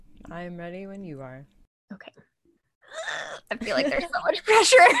I'm ready when you are. Okay. I feel like there's so much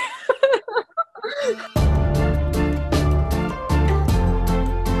pressure.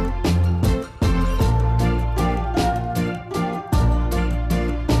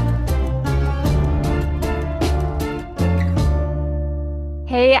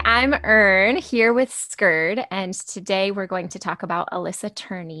 Hey, I'm Ern here with Skird, and today we're going to talk about Alyssa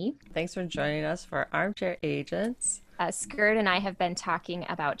Turney. Thanks for joining us for Armchair Agents. Skird and I have been talking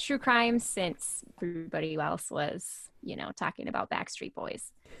about true crime since everybody else was, talking about Backstreet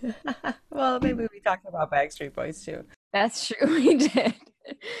Boys. Well, maybe we talked about Backstreet Boys too. That's true, we did.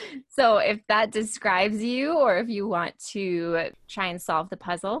 So if that describes you, or if you want to try and solve the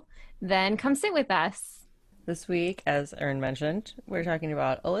puzzle, then come sit with us. This week, as Ern mentioned, we're talking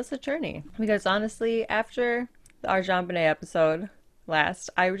about Alyssa Turney. Because honestly, after our Jean Bonnet episode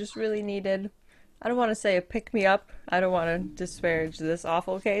last, I just really needed, I don't want to say a pick me up. I don't want to disparage this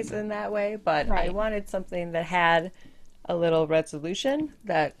awful case in that way, but I Right. wanted something that had a little resolution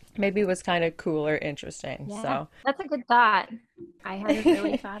that maybe was kind of cool or interesting. Yeah, So, that's a good thought. I hadn't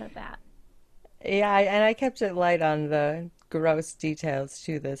really thought of that. yeah, and I kept it light on the gross details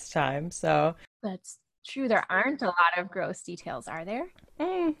too this time. So, That's true. There aren't a lot of gross details, are there?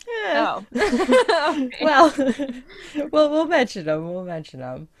 mm, eh. Oh, okay. Well, well, we'll mention them. We'll mention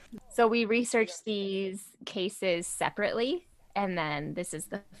them. So we researched these cases separately, and then this is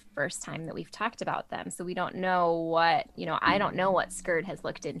the first time that we've talked about them. So we don't know I don't know what Skirt has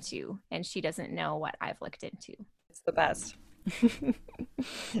looked into, and she doesn't know what I've looked into. It's the best.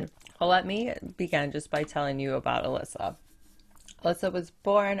 Well, let me begin just by telling you about Alyssa. Alyssa was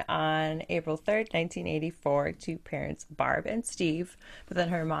born on April 3rd, 1984, to parents Barb and Steve, but then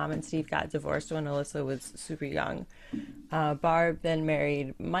her mom and Steve got divorced when Alyssa was super young. Barb then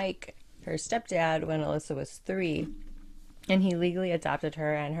married Mike, her stepdad, when Alyssa was 3, and he legally adopted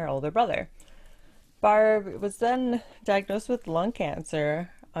her and her older brother. Barb was then diagnosed with lung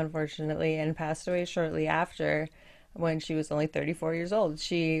cancer, unfortunately, and passed away shortly after when she was only 34 years old.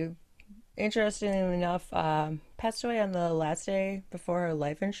 She, interestingly enough, passed away on the last day before her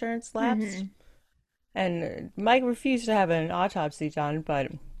life insurance lapsed. Hmm. And Mike refused to have an autopsy done,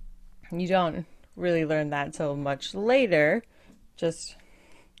 but you don't really learn that till much later, just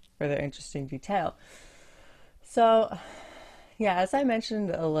further interesting detail. So, yeah, as I mentioned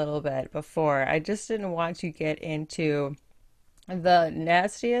a little bit before, I just didn't want to get into the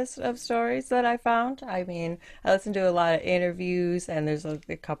nastiest of stories that I found. I mean, I listened to a lot of interviews, and there's a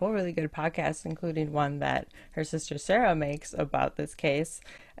couple really good podcasts, including one that her sister Sarah makes about this case,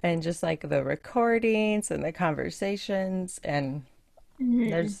 and just like the recordings and the conversations, and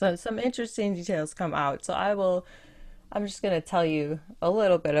there's Hmm. some interesting details come out. So I'm just going to tell you a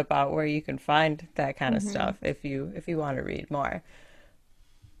little bit about where you can find that kind of Hmm. stuff if you want to read more.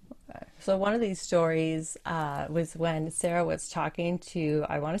 So one of these stories was when Sarah was talking to,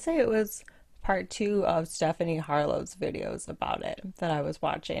 I want to say it was part two of Stephanie Harlow's videos about it that I was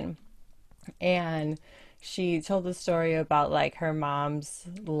watching. And she told the story about like her mom's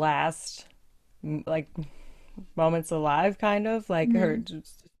last like moments alive, kind of like her, Hmm.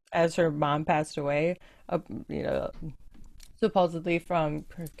 as her mom passed away, uh, you know, supposedly from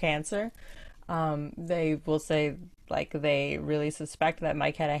cancer. They will say like they really suspect that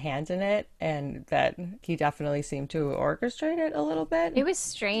Mike had a hand in it and that he definitely seemed to orchestrate it a little bit. It was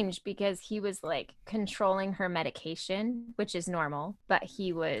strange because he was like controlling her medication, which is normal, but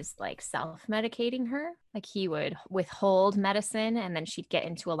he was like self-medicating her. Like he would withhold medicine and then she'd get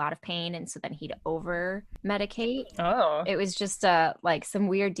into a lot of pain and so then he'd over medicate. Oh, It was just like some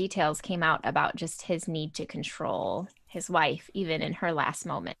weird details came out about just his need to control his wife even in her last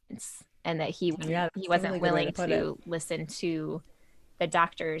moments and that yeah, he that's a wasn't really good way to willing put it. to listen to the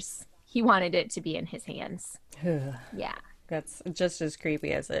doctors. He wanted it to be in his hands. Yeah. That's just as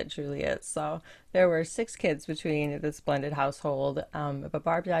creepy as it truly is. So there were 6 kids between this blended household, but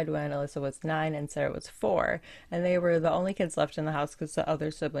Barb died when Alyssa was 9 and Sarah was 4, and they were the only kids left in the house because the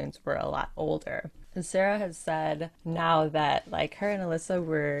other siblings were a lot older. And Sarah has said now that like her and Alyssa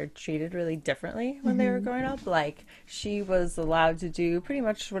were treated really differently when they were Hmm. growing up. Like she was allowed to do pretty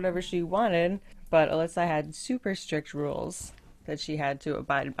much whatever she wanted, but Alyssa had super strict rules that she had to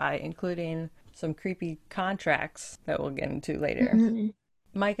abide by, including some creepy contracts that we'll get into later. Hmm.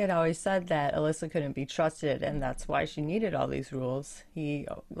 Mike had always said that Alyssa couldn't be trusted and that's why she needed all these rules. He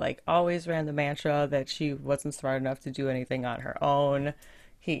like always ran the mantra that she wasn't smart enough to do anything on her own.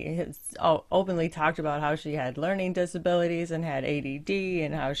 He has openly talked about how she had learning disabilities and had ADD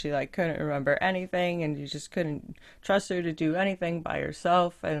and how she like couldn't remember anything and you just couldn't trust her to do anything by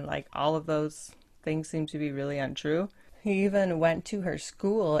herself and like all of those things seem to be really untrue. He even went to her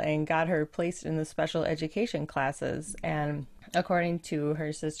school and got her placed in the special education classes. And according to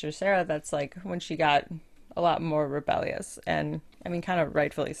her sister Sarah, that's like when she got a lot more rebellious. And I mean, kind of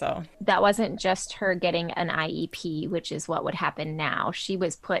rightfully so. That wasn't just her getting an IEP, which is what would happen now. She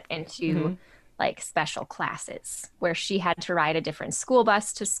was put into Hmm. like special classes where she had to ride a different school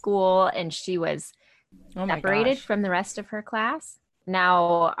bus to school and she was Oh my separated gosh. from the rest of her class.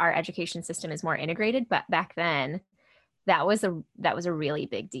 Now our education system is more integrated, but back then that was a really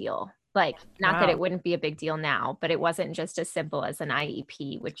big deal. Like, not that it Wow. wouldn't be a big deal now, but it wasn't just as simple as an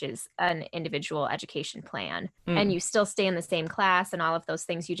IEP, which is an individual education plan. And Mm, you still stay in the same class and all of those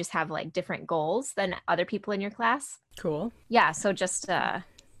things. You just have like different goals than other people in your class. cool. Yeah, so just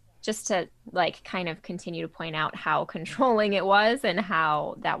to like kind of continue to point out how controlling it was and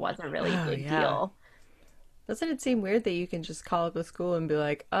how that was a really Oh, big yeah. deal. Doesn't it seem weird that you can just call up the school and be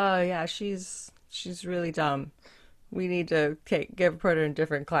like, "Oh yeah, she's really dumb. We need to put her in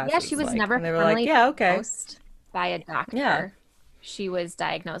different Yeah, she classes." was Like, never and they were like, formally "Yeah, okay, diagnosed by a yeah." doctor. She was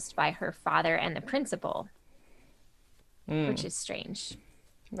diagnosed by her father and the principal, which Mm, is strange.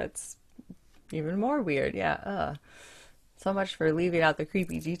 that's even more weird. Yeah. So much for leaving out the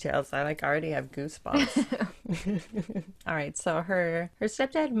creepy details. I like already have goosebumps. All right, so her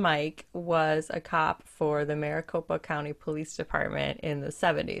stepdad Mike was a cop for the Maricopa County Police Department in the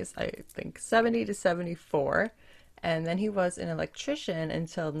 70s, I think 70 to 74. And then he was an electrician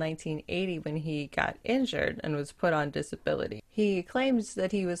until 1980 when he got injured and was put on disability. He claims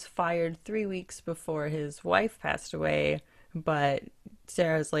that he was fired 3 weeks before his wife passed away, but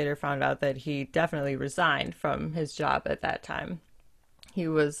Sarah's later found out that he definitely resigned from his job at that time. He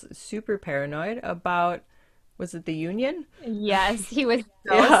was super paranoid about, was it the union? Yes, he was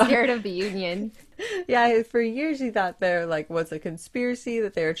so Yeah. scared of the union. Yeah, for years he thought there like was a conspiracy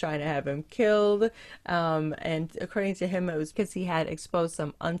that they were trying to have him killed. And according to him, it was because he had exposed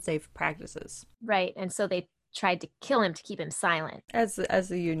some unsafe practices, Right. And so they tried to kill him to keep him silent. as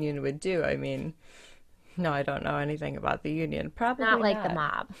the union would do. I mean, no, I don't know anything about the union. Not Probably like the not.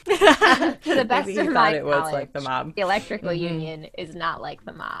 mob. To the Maybe best he of thought my it was like the knowledge, mob. the electrical Hmm. union is not like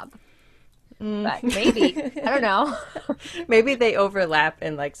the mob. But maybe, I Mm. don't know. Maybe they overlap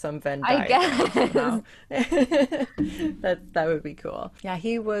in like some Venn I diagram guess. somehow. That would be cool. Yeah,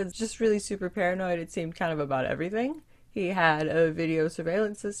 he was just really super paranoid, it seemed kind of about everything. He had a video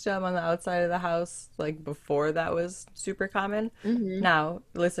surveillance system on the outside of the house, like before that was super common. Hmm. Now,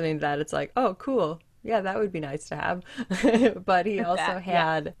 listening to that, it's like, oh, cool. Yeah, that would be nice to have. But he also That, yeah.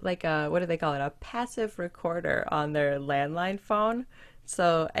 had like a, what do they call it? A passive recorder on their landline phone.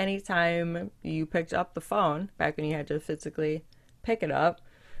 So anytime you picked up the phone, back when you had to physically pick it up,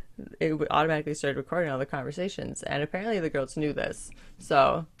 it would automatically start recording all the conversations. And apparently the girls knew this.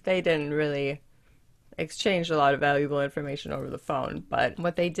 So they didn't really exchange a lot of valuable information over the phone. But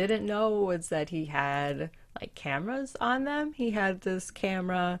what they didn't know was that he had like cameras on them. He had this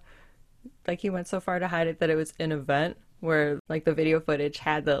camera, like he went so far to hide it that it was in a vent where like the video footage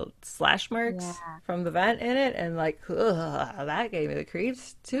had the slash marks Yeah. from the vent in it, and like ugh, that gave me the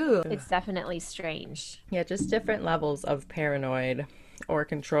creeps too. It's definitely strange. Yeah, just different levels of paranoid or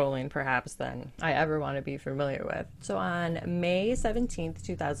controlling perhaps than I ever want to be familiar with. So on May 17th,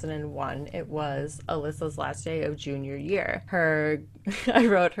 2001, it was Alyssa's last day of junior year. Her I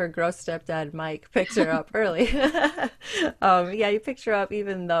wrote her gross stepdad Mike picked her up early. Yeah, he picked her up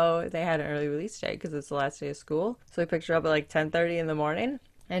even though they had an early release day because it's the last day of school. So he picked her up at like 10:30 in the morning.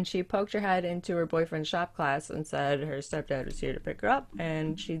 And she poked her head into her boyfriend's shop class and said her stepdad was here to pick her up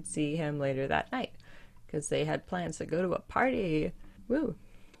and she'd see him later that night because they had plans to go to a party. Woo.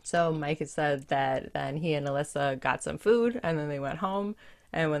 So Mike had said that then he and Alyssa got some food and then they went home.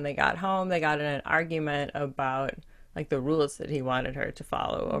 And when they got home, they got in an argument about like the rules that he wanted her to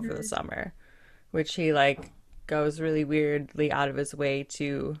follow over the Mhm. summer, which he like goes really weirdly out of his way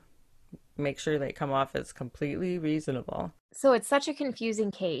to make sure they come off as completely reasonable. So it's such a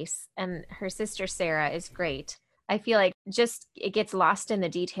confusing case, and her sister Sarah is great. I feel like just it gets lost in the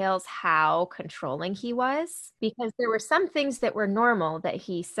details how controlling he was because there were some things that were normal that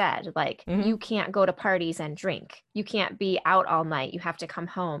he said, like, Hmm. you can't go to parties and drink, you can't be out all night, you have to come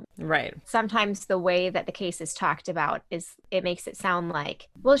home. Right. Sometimes the way that the case is talked about is it makes it sound like,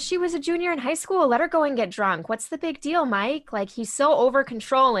 well, she was a junior in high school, let her go and get drunk. What's the big deal, Mike? Like, he's so over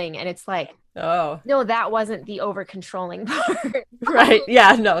controlling. And it's like, Oh, no, that wasn't the over controlling part. right.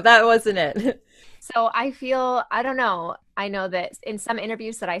 Yeah, no, that wasn't it. So I feel, I don't know. I know that in some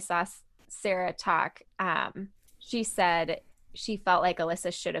interviews that I saw Sarah talk, she said she felt like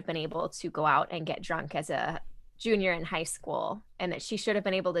Alyssa should have been able to go out and get drunk as a junior in high school and that she should have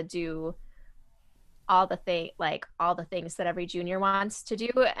been able to do all the things that every junior wants to do.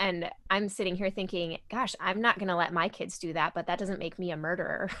 And I'm sitting here thinking, gosh, I'm not going to let my kids do that, but that doesn't make me a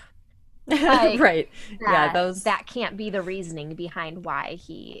murderer. Like Right. Yeah, that those. that can't be the reasoning behind why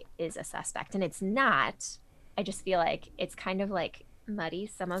he is a suspect. And it's not. I just feel like it's kind of like muddy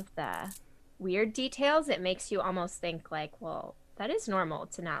some of the weird details. It makes you almost think like, well, that is normal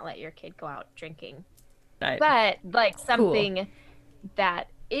to not let your kid go out drinking. Right. But like Cool. something that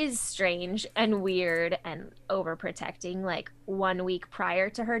is strange and weird and overprotecting, like 1 week prior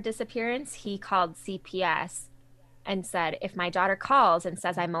to her disappearance, he called CPS and said, if my daughter calls and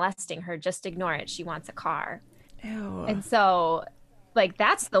says I'm molesting her, just ignore it. She wants a car. Ew. And so, like,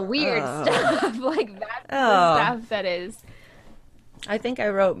 that's the weird Oh. stuff. Like, that's the Oh. stuff that is. I think I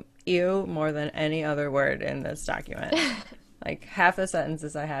wrote ew more than any other word in this document. Like half the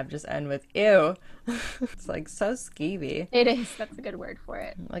sentences I have just end with ew. It's like so skeevy. It is. That's a good word for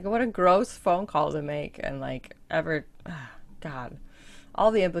it. Like what a gross phone call to make and like ever God.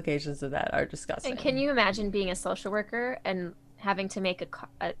 All the implications of that are And can disgusting. you imagine being a social worker and having to make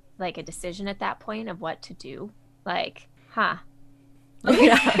like a decision at that point of what to do? Like, huh?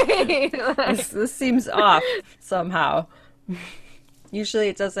 Yeah. Okay. This Like, this seems off somehow. Usually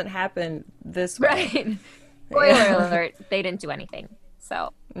it doesn't happen this way. right. Spoiler Yeah. alert, they didn't do anything.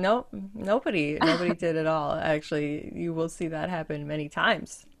 So, Nope. Nobody did at all. Actually, you will see that happen many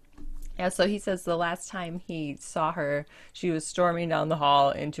times. Yeah, so he says the last time he saw her, she was storming down the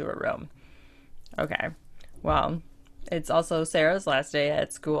hall into her room. Okay. Well, it's also Sarah's last day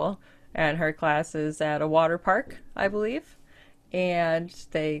at school, and her class is at a water park, I believe. And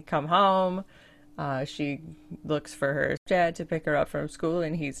they come home. She looks for her dad to pick her up from school,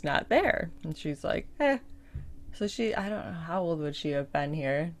 and he's not there. And she's like, eh. So I don't know, how old would she have been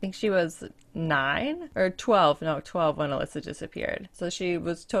here? I think she was 9 or 12. No, 12 when Alyssa disappeared. So she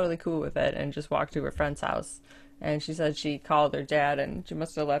was totally cool with it and just walked to her friend's house. And she said she called her dad and she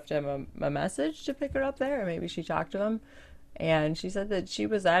must have left him a message to pick her up there, or maybe she talked to him. And she said that she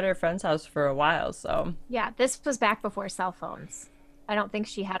was at her friend's house for a while, so. yeah, this was back before cell phones. I don't think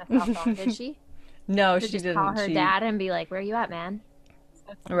she had a cell phone, did she? No, To she just call didn't. her She, dad and be like, "Where you at, man?"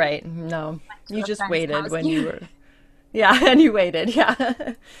 right, no. To You a just friend's waited house. when you were. Yeah, and you waited. Yeah.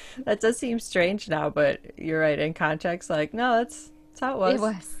 That does seem strange now, but you're right. In context, like, no, that's how it It was.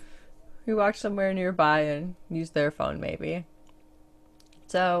 was. We walked somewhere nearby and used their phone, maybe.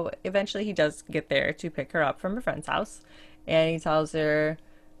 So eventually he does get there to pick her up from her friend's house. And he tells her,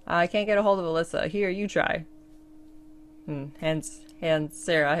 I can't get a hold of Alyssa. Here, you try. And hands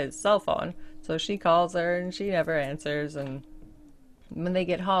Sarah his cell phone. So she calls her and she never answers. And when they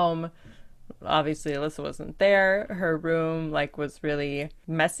get home, obviously Alyssa wasn't there. Her room like was really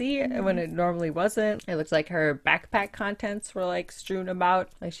messy when Mhm. it normally wasn't. It looks like her backpack contents were like strewn about.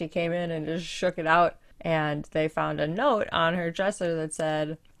 Like she came in and just shook it out. And they found a note on her dresser that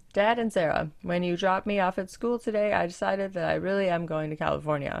said, Dad and Sarah, when you dropped me off at school today, I decided that I really am going to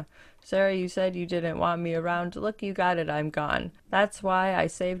California. Sarah, you said you didn't want me around. Look, you got it. I'm gone. That's why I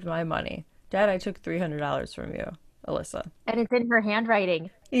saved my money. Dad, I took $300 from you, Alyssa. And it's in her handwriting.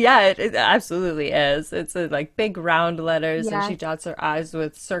 Yeah, it absolutely is. It's like big round letters, and she Yes, dots her eyes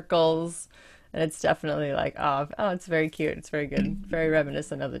with circles, and it's definitely like, oh, it's very cute. It's very good, very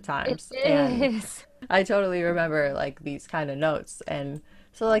reminiscent of the it times. And is. I totally remember like these kind of notes, and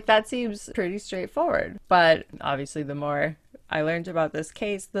so like that seems pretty straightforward. But obviously, the more I learned about this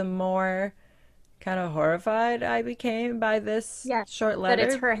case, the more kind of horrified I became by this Yes, short that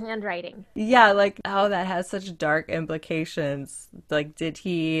it's letter. her handwriting. Yeah, like how that has such dark implications. Like, did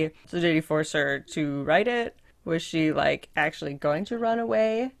he force her to write it? Was she like actually going to run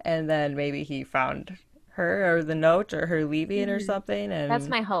away? And then maybe he found her or the note or her leaving or Mhm. something. That's And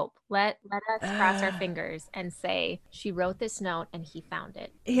my hope. Let us cross our fingers and say she wrote this note and he found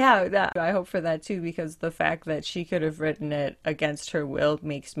it. yeah, I hope for that too, because the fact that she could have written it against her will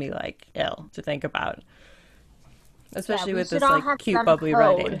makes me like ill to think about, Yeah, especially we with should this all like have cute some bubbly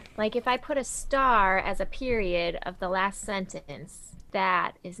writing. code. Like if I put a star as a period of the last sentence,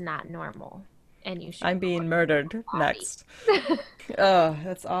 that is not normal. And you should I'm go being look at murdered next. your Oh,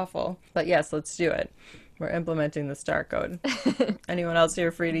 that's awful. But yes, let's do it. We're implementing the star code. body. Anyone else,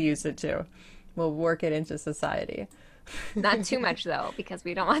 you're free to use it too. We'll work it into society. Not too much though, because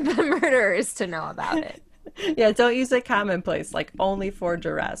we don't want the murderers to know about it. Yeah, don't use it commonplace, like only for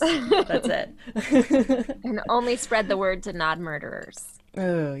duress. That's it. And only spread the word to non-murderers.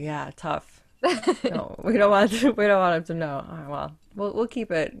 Oh, yeah, tough. No, we don't want we don't want him to know. Oh, well, we'll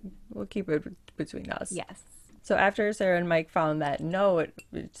keep it between us. Yes. So after Sarah and Mike found that note,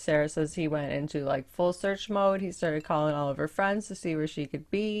 Sarah says he went into like full search mode. He started calling all of her friends to see where she could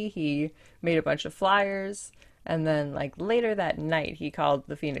be. He made a bunch of flyers. And then, like, later that night, he called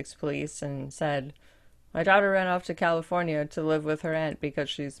the Phoenix police and said, my daughter ran off to California to live with her aunt because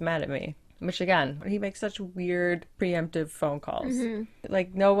she's mad at me. Which, again, he makes such weird preemptive phone calls.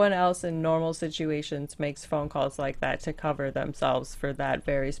 Like, no one else in normal situations makes phone calls like that to cover themselves for that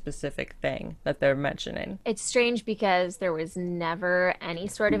very specific thing that they're mentioning. It's strange because there was never any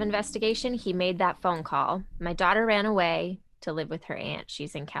sort of investigation. He made that phone call. My daughter ran away to live with her aunt.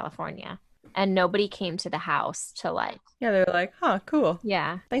 She's in California. And nobody came to the house to like, Yeah, they were like, huh, cool.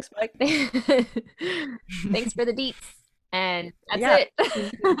 yeah. Thanks, Mike. Thanks for the deets. And that's Yeah.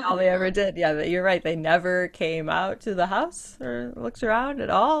 it. All they ever did. Yeah, but you're right. They never came out to the house or looked around at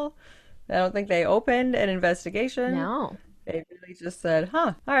all. I don't think they opened an investigation. No. They really just said,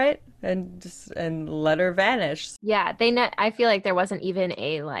 huh, all right, and let her vanish. Yeah, I feel like there wasn't even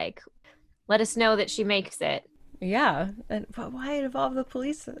a like, let us know that she makes it. Yeah, but why involve the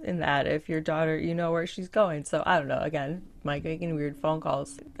police in that if your daughter, you know where she's going? So I don't know. Again, Mike making weird phone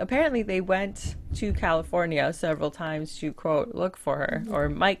calls. Apparently, they went to California several times to, quote, look for her. Or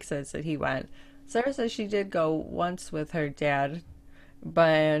Mike says that he went. Sarah says she did go once with her dad,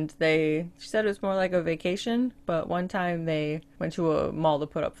 but she said it was more like a vacation. But one time they went to a mall to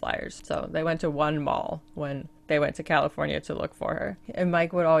put up flyers. So they went to one mall when they went to California to look for her. And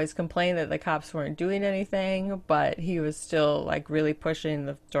Mike would always complain that the cops weren't doing anything, but he was still like really pushing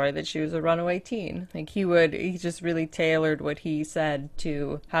the story that she was a runaway teen. Like he just really tailored what he said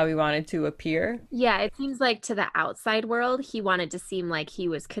to how he wanted to appear. Yeah, it seems like to the outside world, he wanted to seem like he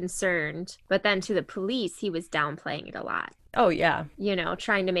was concerned, but then to the police, he was downplaying it a lot. Oh, yeah. You know,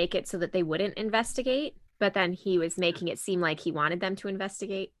 trying to make it so that they wouldn't investigate, but then he was making it seem like he wanted them to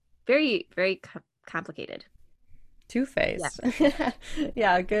investigate. Very, very complicated. Two-faced. Yeah.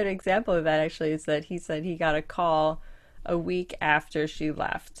 Yeah, a good example of that actually is that he said he got a call a week after she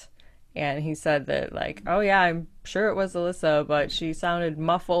left. And he said that, like, oh yeah, I'm sure it was Alyssa, but she sounded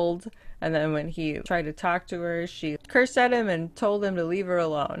muffled. And then when he tried to talk to her, she cursed at him and told him to leave her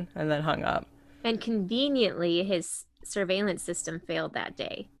alone and then hung up. And conveniently, his surveillance system failed that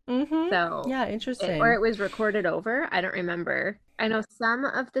day. So yeah, interesting. Or it was recorded over. I don't remember. I know some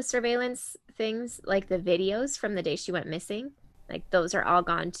of the surveillance things, like the videos from the day she went missing, like those are all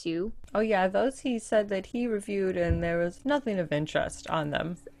gone too. Oh yeah, those he said that he reviewed and there was nothing of interest on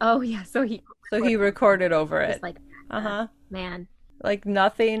them. Oh yeah, so he recorded over it. Like, Uh-huh. Man. Like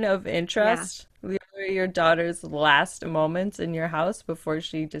nothing of interest. Yeah. Literally your daughter's last moments in your house before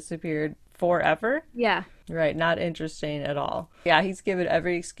she disappeared forever. Yeah. Right, not interesting at all. Yeah, he's given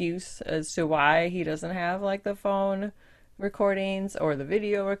every excuse as to why he doesn't have like the phone recordings or the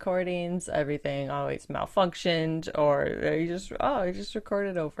video recordings. Everything always malfunctioned, or he just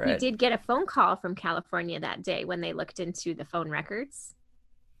recorded over it. He did get a phone call from California that day when they looked into the phone records.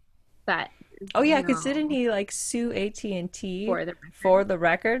 But oh yeah, because didn't he like sue AT&T for the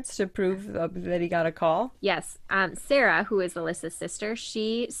records to prove that he got a call? Yes. Sarah, who is Alyssa's sister,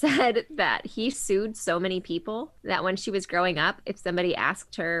 she said that he sued so many people that when she was growing up, if somebody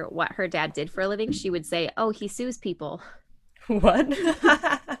asked her what her dad did for a living, she would say, oh, he sues people. What?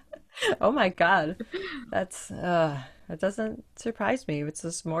 Oh my God. That doesn't surprise me. It's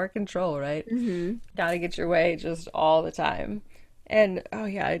just more control, right? Gotta get your way just all the time. And oh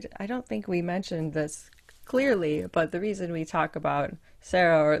yeah, I don't think we mentioned this clearly, but the reason we talk about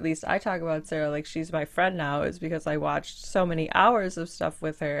Sarah, or at least I talk about Sarah like she's my friend now, is because I watched so many hours of stuff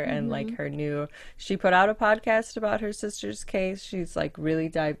with her and like she put out a podcast about her sister's case. She's like really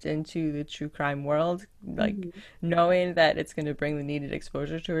dived into the true crime world, like knowing that it's going to bring the needed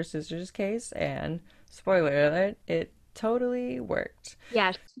exposure to her sister's case. And spoiler alert, it totally worked.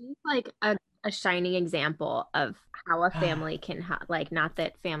 Yeah, she's like a shining example of how a family can like, not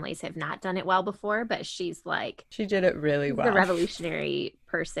that families have not done it well before, but she's like, she did it really well. The revolutionary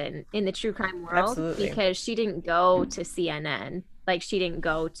person in the true crime world. Absolutely. Because she didn't go to CNN, like she didn't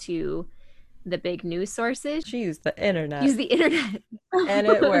go to the big news sources. She used the internet. And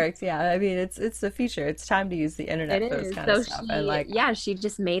it worked. Yeah, I mean it's the future. It's time to use the internet for this kind of stuff. And like, yeah, she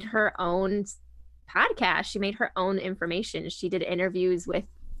just made her own podcast. She made her own information. She did interviews with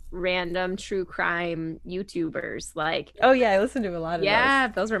random true crime YouTubers. Like, oh yeah, I listened to a lot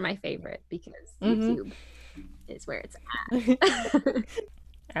of those were my favorite because YouTube is where it's at.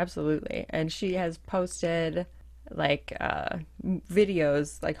 Absolutely. And she has posted like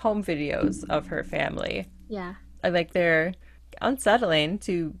videos, like home videos of her family. Yeah. Like they're unsettling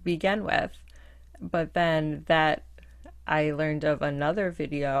to begin with, but then that I learned of another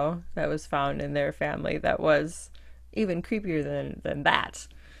video that was found in their family that was even creepier than that.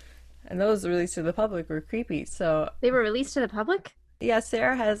 And those released to the public were creepy. So, They were released to the public? yeah,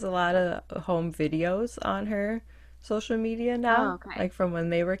 Sarah has a lot of home videos on her social media Oh, now, okay. like from when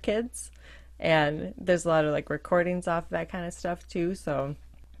they were kids. And there's a lot of like recordings off that kind of stuff too. So,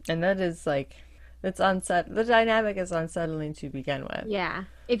 and that is like, the dynamic is unsettling to begin with. Yeah.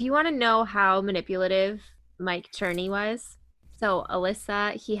 If you want to know how manipulative Mike Turney was, so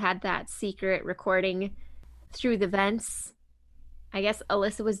Alyssa, he had that secret recording through the vents. I guess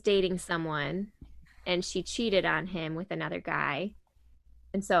Alyssa was dating someone and she cheated on him with another guy.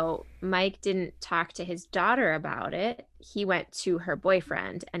 And so Mike didn't talk to his daughter about it. He went to her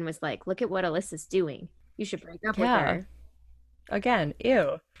boyfriend and was like, "Look at what Alyssa's doing. You should break up with Yeah. her." Again,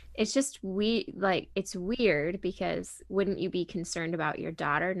 ew. It's just it's weird because wouldn't you be concerned about your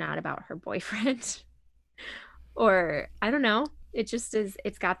daughter, not about her boyfriend? Or I don't know. It just is,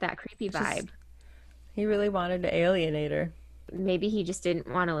 it's got that creepy It's just, vibe. he really wanted to alienate her. Maybe he just didn't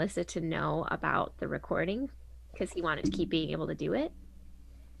want Alyssa to know about the recording because he wanted to keep being able to do it.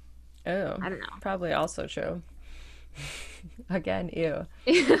 Oh, I don't know. probably also true. Again, ew.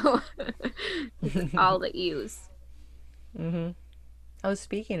 It's all the ewes. Oh,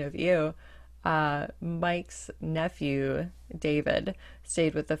 speaking of ew, Mike's nephew, David,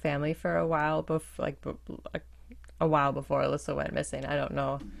 stayed with the family for a while a while before Alyssa went missing. I don't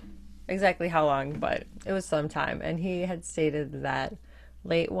know exactly how long, but it was some time. And he had stated that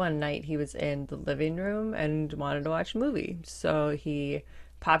late one night he was in the living room and wanted to watch a movie. So he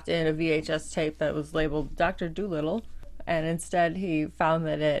popped in a VHS tape that was labeled Dr. Dolittle, and instead he found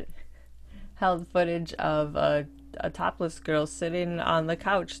that it held footage of a topless girl sitting on the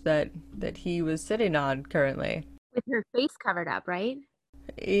couch that he was sitting on currently. With her face covered up, right?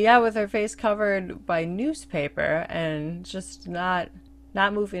 Yeah, with her face covered by newspaper and just not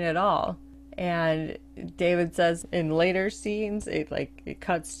moving at all. And David says in later scenes it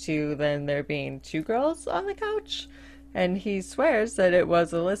cuts to then there being two girls on the couch, and he swears that it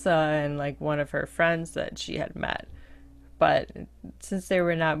was Alyssa and like one of her friends that she had met. But since they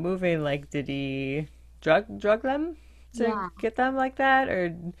were not moving, like did he drug them to Yeah. get them like that,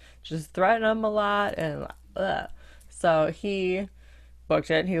 or just threaten them a lot? And so he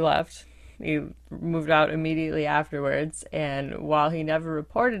booked it. He left. He moved out immediately afterwards. And while he never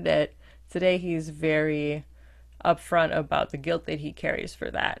reported it, today he's very upfront about the guilt that he carries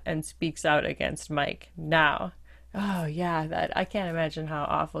for that and speaks out against Mike now. Oh yeah, that I can't imagine how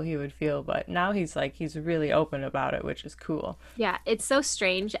awful he would feel, but now he's really open about it, which is cool. Yeah, it's so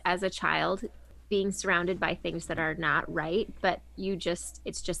strange as a child being surrounded by things that are not right, but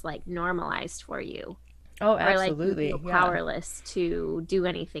it's just like normalized for you. Oh, Or like you absolutely. feel Yeah. powerless to do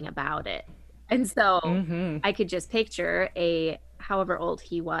anything about it. And so Mhm. I could just picture a however old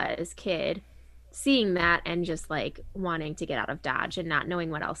he was kid seeing that and just like wanting to get out of Dodge and not knowing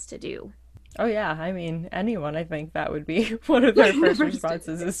what else to do. Oh yeah, I mean, anyone, I think that would be one of their first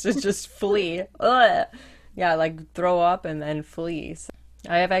responses is to just flee. Ugh. Yeah, like throw up and then flee. So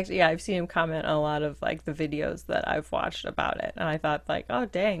I have actually, yeah, I've seen him comment on a lot of like the videos that I've watched about it, and I thought like, oh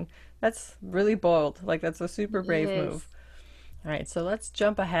dang, that's really bold. Like that's a super It brave is. move. All right, so let's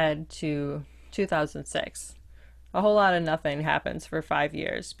jump ahead to 2006. A whole lot of nothing happens for 5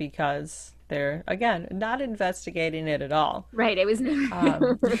 years because they're again not investigating it at all. Right. It was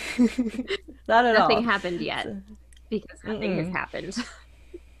Um, never, not at nothing all. happened yet So, because nothing has mm-mm. happened.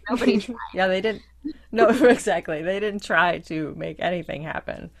 Nobody tried. Yeah, they didn't. No, exactly. They didn't try to make anything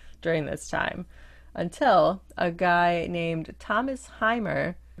happen during this time until a guy named Thomas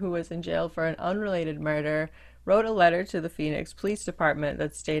Heimer, who was in jail for an unrelated murder, wrote a letter to the Phoenix Police Department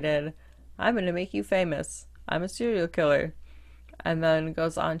that stated, "I'm going to make you famous. I'm a serial killer." And then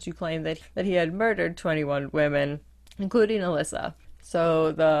goes on to claim that he had murdered 21 women, including Alyssa.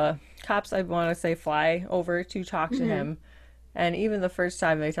 So the cops, I want to say, fly over to talk to Mhm. him. And even the first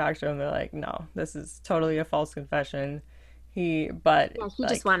time they talk to him, they're like, no, this is totally a false confession. But Yeah, he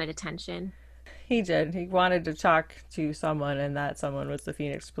just like, wanted attention. he did. He wanted to talk to someone, and that someone was the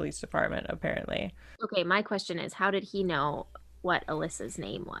Phoenix Police Department, apparently. Okay, my question is, how did he know what Alyssa's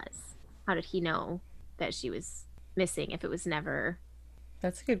name was? How did he know that she was missing if it was never,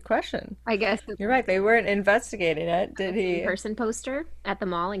 That's a good question. I guess, the You're right. They weren't investigating it. Did missing he? person poster at the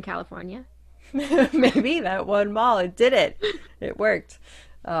mall in California? Maybe that one mall. It did it. It worked.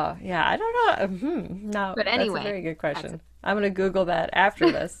 Yeah, I don't know. No, But that's a anyway, very good that's question. I'm gonna Google that after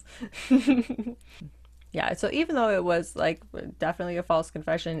this. Yeah, so even though it was like definitely a false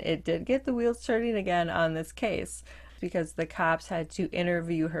confession, it did get the wheels turning again on this case because the cops had to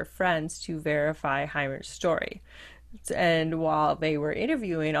interview her friends to verify Heimer's story. And while they were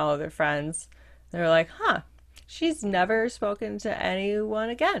interviewing all of their friends, they were like, huh, she's never spoken to anyone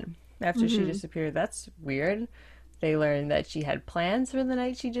again after she Hmm. disappeared. That's weird. They learned that she had plans for the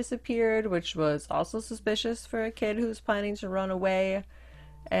night she disappeared, which was also suspicious for a kid who's planning to run away.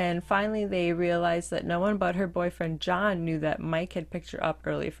 And finally, they realized that no one but her boyfriend John knew that Mike had picked her up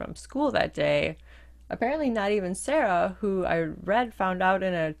early from school that day. Apparently, not even Sarah, who I read found out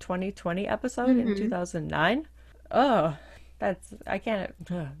in a 2020 episode in Hmm. 2009. Oh, I can't,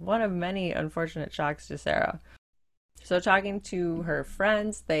 one of many unfortunate shocks to Sarah. So talking to her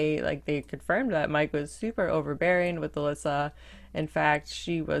friends, they confirmed that Mike was super overbearing with Alyssa. In fact,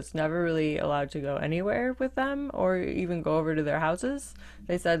 she was never really allowed to go anywhere with them or even go over to their houses.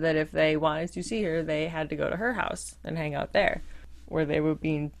 They said that if they wanted to see her, they had to go to her house and hang out there, where they were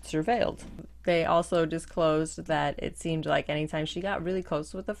being surveilled. They also disclosed that it seemed like anytime she got really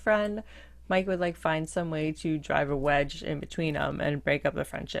close with a friend, Mike would like find some way to drive a wedge in between them and break up the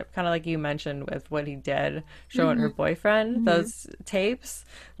friendship. Kind of like you mentioned with what he did showing Hmm. her boyfriend Hmm. those tapes.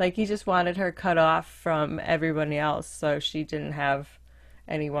 Like he just wanted her cut off from everybody else so she didn't have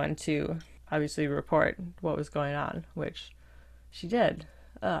anyone to obviously report what was going on, which she did.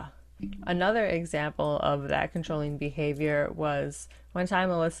 Ugh. Another example of that controlling behavior was one time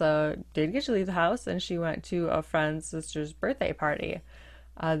Alyssa did get to leave the house and she went to a friend's sister's birthday party.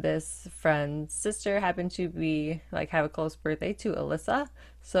 This friend's sister happened to be like have a close birthday to Alyssa.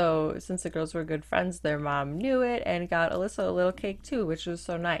 So since the girls were good friends, their mom knew it and got Alyssa a little cake too, which was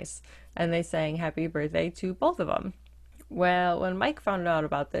so nice. And they sang happy birthday to both of them. Well, when Mike found out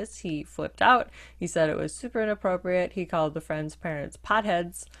about this, he flipped out. He said it was super inappropriate. He called the friend's parents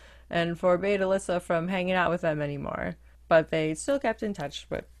potheads and forbade Alyssa from hanging out with them anymore. But they still kept in touch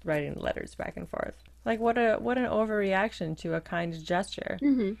with writing letters back and forth. Like what an overreaction to a kind gesture.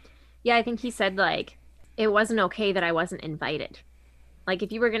 Hmm. Yeah, I think he said like it wasn't okay that I wasn't invited. Like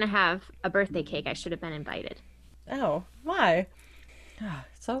if you were gonna have a birthday cake, I should have been invited. Oh, why?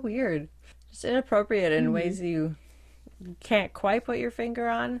 So weird. Just inappropriate in Hmm. ways you can't quite put your finger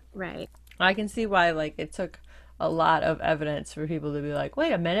on. Right. I can see why like it took a lot of evidence for people to be like,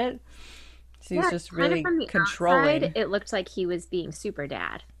 wait a minute. She was Yeah, just kind of really from the outside, controlling. it looked like he was being super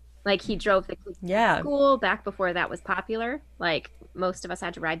dad. Like he drove the kids to Yeah. school back before that was popular. Like most of us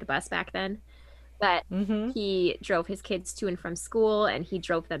had to ride the bus back then. But Mm-hmm. he drove his kids to and from school and he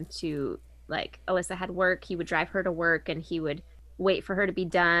drove them to like Alyssa had work. He would drive her to work and he would wait for her to be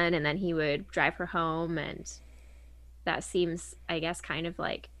done and then he would drive her home. And that seems, I guess, kind of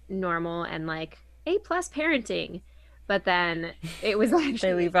like normal and like A plus parenting. But then it was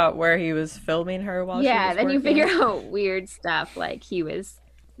They actually, leave out where he was filming her while she yeah, was then you figure working. out weird stuff like he was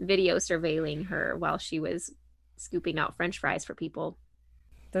video surveilling her while she was scooping out French fries for people.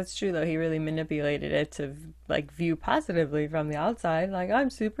 That's true though. He really manipulated it to like view positively from the outside. Like I'm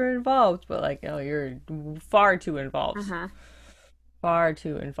super involved, but like, oh, you're far too involved. Uh-huh. Far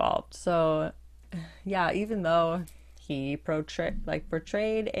too involved. So yeah, even though he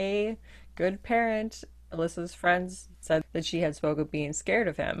portrayed a good parent, Alyssa's friends said that she had spoke of being scared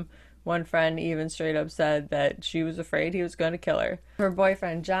of him. One friend even straight up said that she was afraid he was going to kill her. Her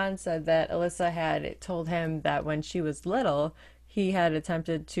boyfriend John said that Alyssa had told him that when she was little, he had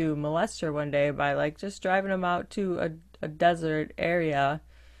attempted to molest her one day by like just driving him out to a desert area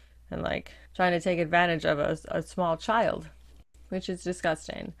and like trying to take advantage of a small child, which is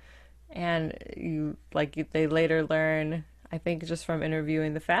disgusting. And they later learn, I think just from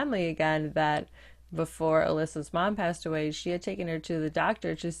interviewing the family again, that before Alyssa's mom passed away, she had taken her to the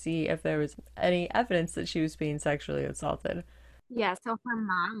doctor to see if there was any evidence that she was being sexually assaulted. Yeah, so her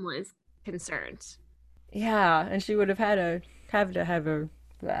mom was concerned. Yeah, and she would have had a have to have a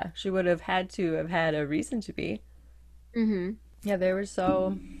yeah, she would have had to have had a reason to be. Hmm. Yeah, there were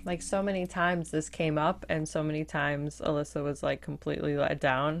so many times this came up, and so many times Alyssa was like completely let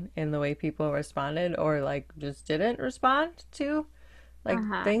down in the way people responded or like just didn't respond to like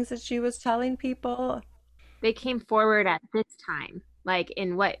Uh-huh. things that she was telling people. They came forward at this time. Like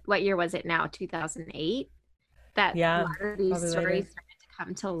in what year was it now? 2008? That a Yeah, lot of these probably stories later. started to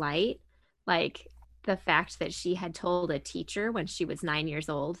come to light. Like the fact that she had told a teacher when she was 9 years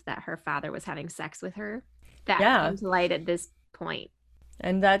old that her father was having sex with her. That Yeah, came to light at this point.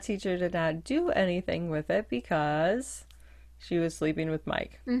 and that teacher did not do anything with it because she was sleeping with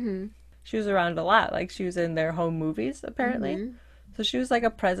Mike. Mm-hmm. She was around a lot, like she was in their home movies apparently. Mm-hmm. So she was like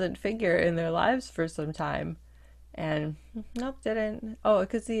a present figure in their lives for some time. And nope, didn't. Oh,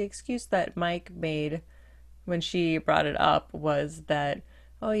 because the excuse that Mike made when she brought it up was that,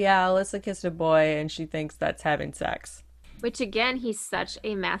 oh yeah, Alyssa kissed a boy and she thinks that's having sex. Which again, he's such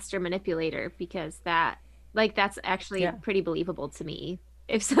a master manipulator because that Like that's actually Yeah. pretty believable to me.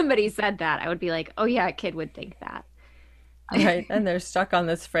 If somebody said that, I would be like, "Oh yeah, a kid would think that." Right. And they're stuck on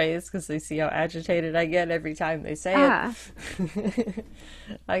this phrase because they see how agitated I get every time they say it. Ah,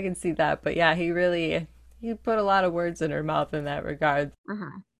 I can see that. But yeah, he put a lot of words in her mouth in that regard.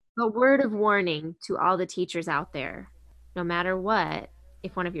 uh-huh. A word of warning to all the teachers out there. No matter what,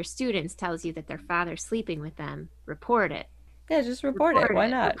 if one of your students tells you that their father's sleeping with them, report it. Yeah, just report it. Report Why it.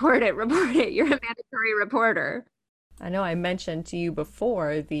 not? Report it. Report it. You're a mandatory reporter. I know I mentioned to you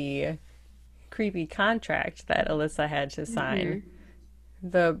before the creepy contract that Alyssa had to sign. Hmm.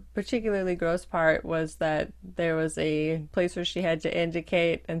 The particularly gross part was that there was a place where she had to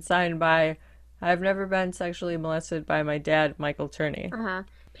indicate and sign by, I've never been sexually molested by my dad, Michael Turney. Uh-huh.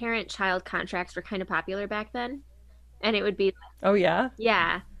 Parent-child contracts were kind of popular back then, and it would be, Oh, yeah?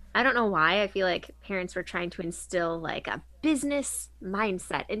 yeah. I don't know why. I feel like parents were trying to instill like a business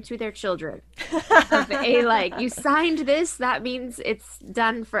mindset into their children. Of a like, you signed this, that means it's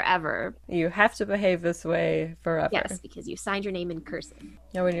done forever. You have to behave this way Yes, forever. because you signed your name in cursive.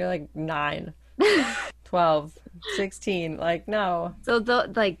 And when you're like 9, 12, 16, like, no. So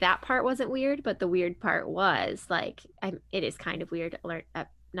the like that part wasn't weird, but the weird part was like it is kind of weird.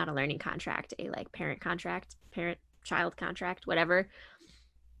 Not a learning contract, a like parent contract, parent child contract, whatever.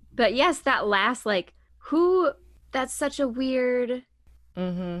 But yes, that last like who that's such a weird.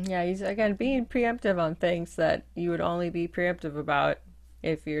 Yeah, he's again being preemptive on things that you would only be preemptive about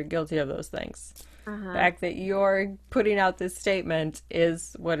if you're guilty of those things. The Uh-huh. fact that you're putting out this statement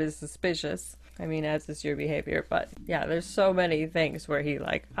is what is suspicious. I mean, as is your behavior, but yeah, there's so many things where he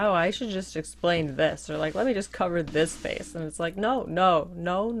like, oh, I should just explain this, or like, let me just cover this base, and it's like, no, no,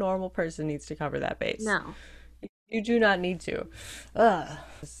 no normal person needs to cover that base. No. You do not need to. Ugh.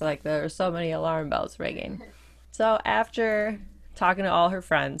 It's like there are so many alarm bells ringing. So after talking to all her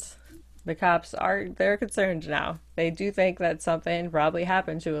friends, the cops are they're concerned now. They do think that something probably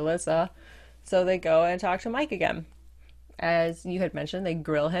happened to Alyssa, so they go and talk to Mike again. As you had mentioned, they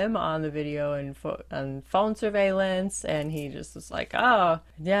grill him on the video and on phone surveillance, and he just was like, "Oh,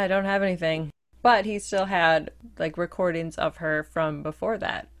 yeah, I don't have anything." But he still had like recordings of her from before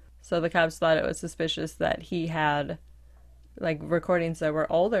that. So the cops thought it was suspicious that he had like recordings that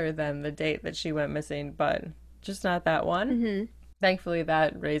were older than the date that she went missing, but just not that one. Hmm. Thankfully,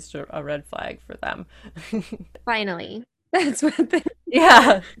 that raised a red flag for them. Finally. That's what they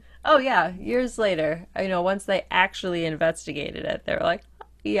Yeah. Oh, yeah. Years later, once they actually investigated it, they were like,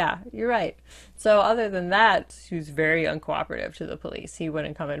 yeah, you're right. So, other than that, he was very uncooperative to the police. He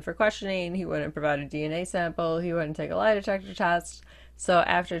wouldn't come in for questioning, he wouldn't provide a DNA sample, he wouldn't take a lie detector test. So,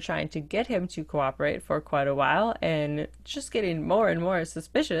 after trying to get him to cooperate for quite a while and just getting more and more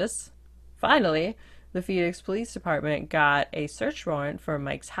suspicious, finally, the Phoenix Police Department got a search warrant for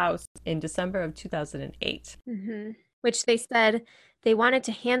Mike's house in December of 2008. which they said they wanted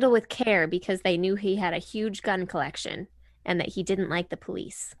to handle with care because they knew he had a huge gun collection and that he didn't like the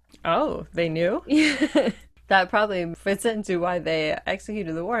police. Oh, they knew? That probably fits into why they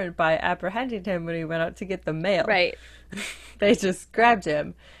executed the warrant by apprehending him when he went out to get the mail. Right. They just grabbed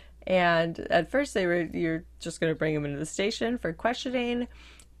him. And at first you're just going to bring him into the station for questioning,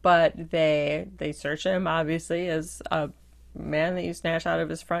 but they search him obviously as a man that you snatched out of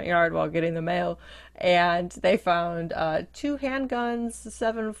his front yard while getting the mail, and they found 2 handguns,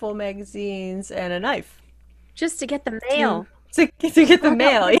 7 full magazines, and a knife Just to get the to mail. to get the Walk out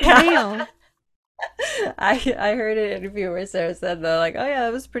mail. with the Yeah, mail. I heard an interview where Sarah said that like, oh yeah,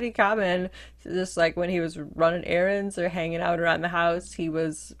 that was pretty common. Just like when he was running errands or hanging out around the house, he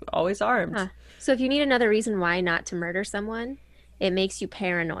was always armed. Huh. So if you need another reason why not to murder someone, it makes you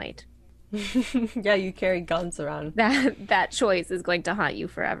paranoid. Yeah, you carry guns around. That choice is going to haunt you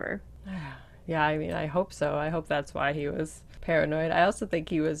forever. Yeah, I mean, I hope so. I hope that's why he was paranoid. I also think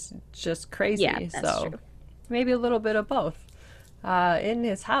he was just Yeah, crazy, that's so true. maybe a little bit of both. In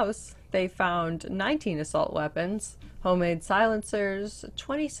his house, they found 19 assault weapons, homemade silencers,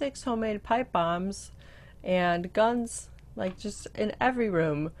 26 homemade pipe bombs, and guns, like just in every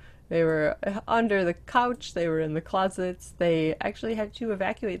room. They were under the couch, they were in the closets. They actually had to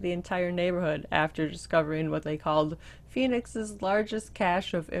evacuate the entire neighborhood after discovering what they called Phoenix's largest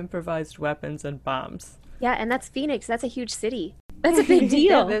cache of improvised weapons and bombs. Yeah, and that's Phoenix. That's a huge city. That's a big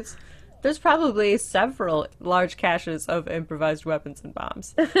Yeah, deal. there's probably several large caches of improvised weapons and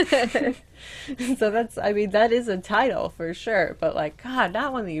bombs. So I mean, that is a title for sure, but like, God,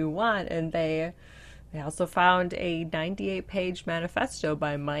 not one that you want. And they also found a 98-page manifesto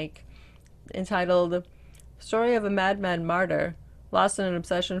by Mike entitled Story of a Madman Martyr, Lost in an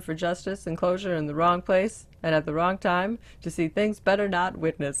Obsession for Justice and Closure in the Wrong Place and at the Wrong Time to See Things Better Not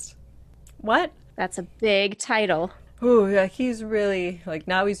Witnessed. What? That's a big title. Ooh, like he's really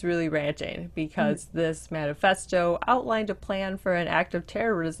now he's really ranting Mhm. because this manifesto outlined a plan for an act of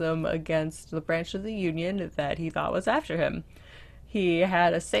terrorism against the branch of the Union that he thought was after him. He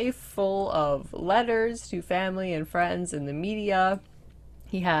had a safe full of letters to family and friends and the media.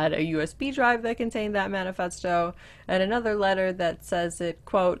 He had a USB drive that contained that manifesto, and another letter that says it,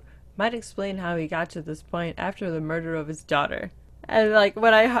 quote, might explain how he got to this point after the murder of his daughter. And like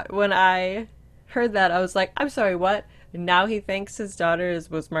when I heard that, I was like, I'm sorry, what? Now he thinks his daughter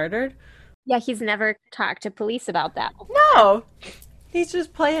was murdered? Yeah, he's never talked to police about that before. No, he's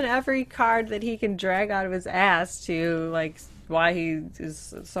just playing every card that he can drag out of his ass to like why he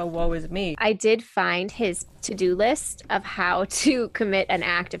is so woe is me. I did find his to-do list of how to commit an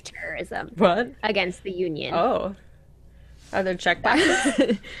act of terrorism What? against the Union. Oh, are there check boxes?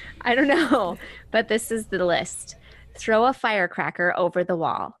 I don't know, but this is the list. Throw a firecracker over the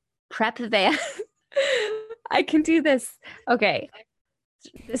wall. Prep van. I can do this. Okay,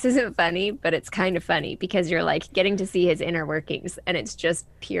 this isn't funny, but it's kind of funny because you're like getting to see his inner workings and it's just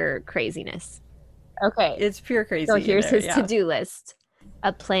pure craziness. Okay, It's pure so crazy in here's there, his to yeah. do list: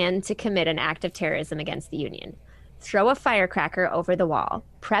 a plan to commit an act of terrorism against the Union. Throw a firecracker over the wall.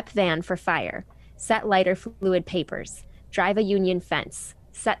 Prep van for fire. Set lighter fluid papers. Drive a Union fence.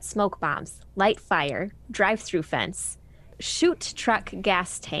 Set smoke bombs. Light fire. Drive through fence. Shoot truck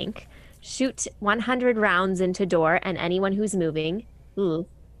gas tank. Shoot 100 rounds into door and anyone who's moving. Ooh.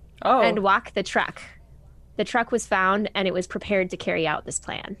 And Oh, walk the truck. The truck was found and it was prepared to carry out this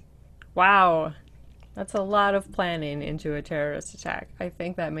plan. wow. That's a lot of planning into a terrorist attack. I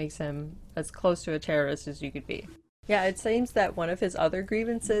think that makes him as close to a terrorist as you could be. Yeah, it seems that one of his other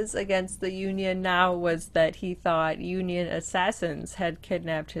grievances against the Union now was that he thought Union assassins had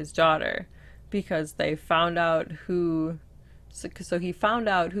kidnapped his daughter because they found out who. So he found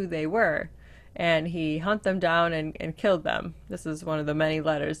out who they were and he hunted them down and killed them. This is one of the many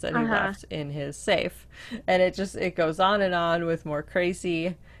letters that he Uh-huh. left in his safe. And it goes on and on with more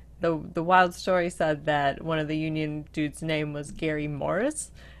crazy. The wild story said that one of the Union dudes' name was Gary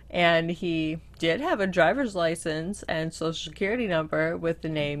Morris, and he did have a driver's license and social security number with the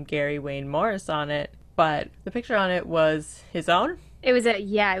name Gary Wayne Morris on it, but the picture on it was his own. It was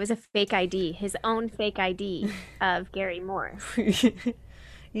a fake ID, his own fake ID of Gary Morris.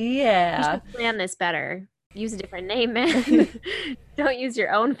 You Yeah. should plan this better. Use a different name, man. Don't use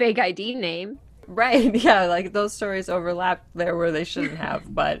your own fake ID name. Right, yeah, like those stories overlapped there where they shouldn't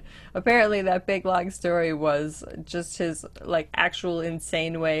have, but apparently that big long story was just his like actual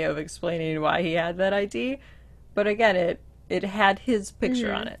insane way of explaining why he had that ID. But again, it had his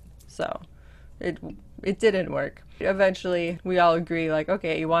picture on Hmm. it. So, it it didn't work. Eventually, we all agree like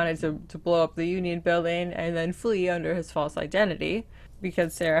okay, he wanted to blow up the Union building and then flee under his false identity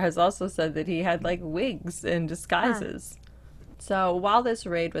because Sarah has also said that he had like wigs and Huh. disguises. So while this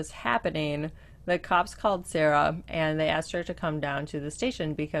raid was happening, the cops called Sarah and they asked her to come down to the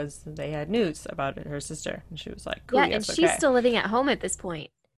station because they had news about her sister. And she was like, cool, Yeah, and yes, she's okay. still living at home at this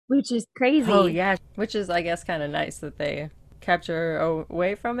point, which is Oh, crazy. yeah. Which is, I guess, kind of nice that they kept her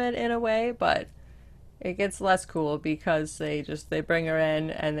away from it in a way, but it gets less cool because they bring her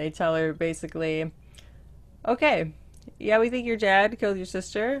in and they tell her basically, okay, yeah, we think your dad killed your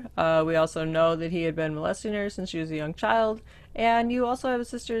sister. We also know that he had been molesting her since she was a young child, and you also have a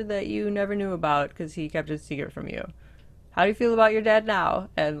sister that you never knew about because he kept it secret from you. How do you feel about your dad now?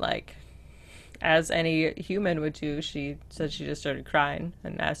 And like, as any human would do, she said she just started crying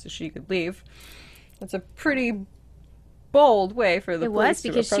and asked if she could leave. That's a pretty bold way for the It was police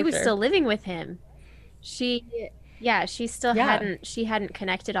to because she approach was her. still living with him. She, yeah, she still Yeah, hadn't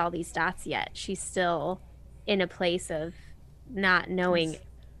connected all these dots yet. She's still in a place of not knowing.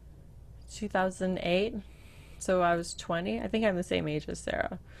 it's 2008, so I was 20. I think I'm the same age as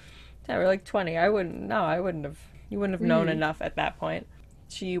Sarah. Yeah, we're like 20. I wouldn't. No, I wouldn't have. You wouldn't have known Mhm. enough at that point.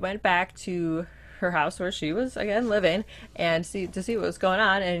 She went back to her house where she was again living and see what was going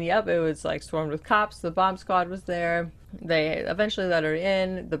on. And yep, it was like swarmed with cops. The bomb squad was there. They eventually let her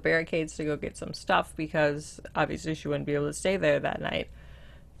in the barricades to go get some stuff because obviously she wouldn't be able to stay there that night.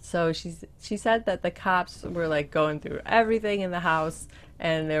 So she said that the cops were like going through everything in the house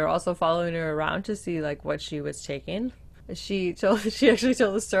and they were also following her around to see like what she was taking. She actually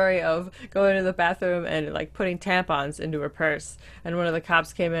told the story of going to the bathroom and like putting tampons into her purse and one of the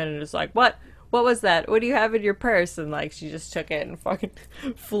cops came in and was like, what was that? What do you have in your purse? And like she just took it and fucking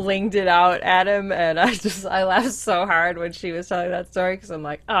flinged it out at him. And I laughed so hard when she was telling that story because I'm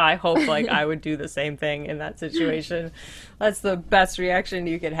like, oh, I hope like I would do the same thing in that situation. That's the best reaction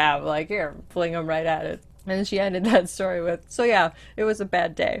you could have. Like here, fling him right at it. And she ended that story with, so yeah, it was a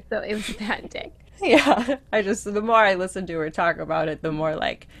bad day. So it was a bad day. Yeah, the more I listened to her talk about it, the more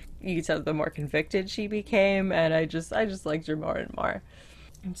like you could tell, the more convicted she became, and I just liked her more and more.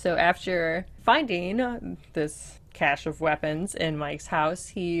 So after finding this cache of weapons in Mike's house,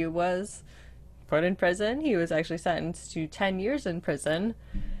 he was put in prison. He was actually sentenced to 10 years in prison.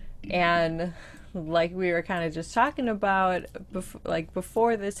 And like we were kind of just talking about,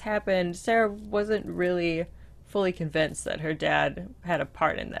 before this happened, Sarah wasn't really fully convinced that her dad had a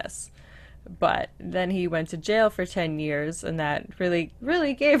part in this. But then he went to jail for 10 years, and that really,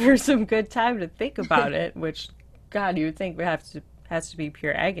 really gave her some good time to think about it, which, God, you would think has to be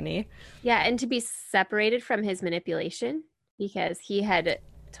pure agony. Yeah, and to be separated from his manipulation, because he had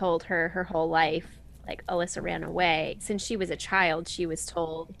told her her whole life, like Alyssa ran away. Since she was a child, she was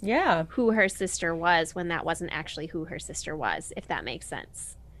told Yeah. who her sister was when that wasn't actually who her sister was, if that makes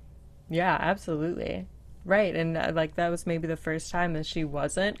sense. Yeah, absolutely. Right. And like that was maybe the first time that she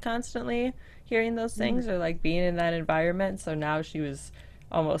wasn't constantly hearing those things or like being in that environment. So now she was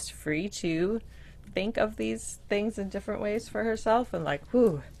almost free to think of these things in different ways for herself, and like,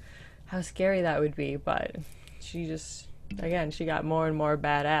 whew, how scary that would be. But she just, again, she got more and more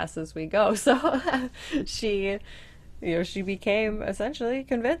badass as we go. So she, she became essentially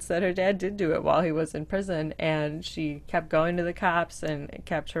convinced that her dad did do it while he was in prison, and she kept going to the cops and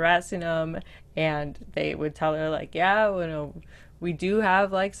kept harassing them, and they would tell her like, yeah, we do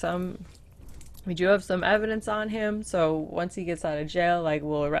have some evidence on him, so once he gets out of jail, like,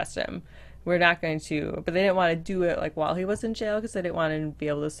 we'll arrest him. We're not going to, but they didn't want to do it like while he was in jail because they didn't want him to be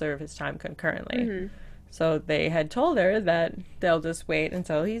able to serve his time concurrently. So they had told her that they'll just wait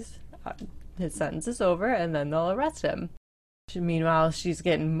until his sentence is over, and then they'll arrest him. Meanwhile, she's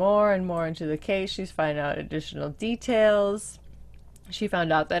getting more and more into the case. She's finding out additional details. She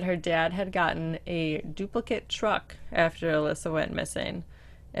found out that her dad had gotten a duplicate truck after Alyssa went missing,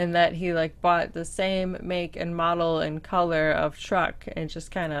 and that he like bought the same make and model and color of truck and just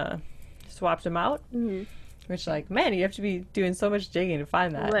kind of swapped them out. Which, like, man, you have to be doing so much digging to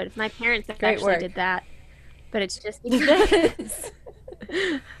find that. I would. My parents Great actually work. did that, but it's just because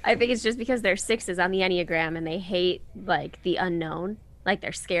I think it's just because they're sixes on the Enneagram and they hate like the unknown, like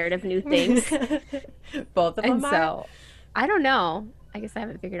they're scared of new things. Both of them And are? so I don't know. I guess I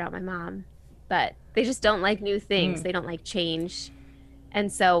haven't figured out my mom, but they just don't like new things. They don't like change.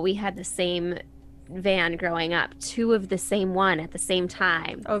 And so we had the same van growing up, two of the same one at the same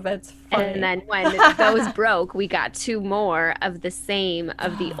time. Oh, that's funny. And then when those broke, we got two more of the same,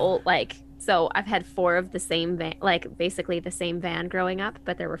 of the old, like, so I've had four of the same van, like basically the same van growing up,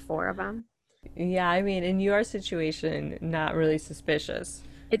 but there were four of them. Yeah, I mean, in your situation, not really suspicious.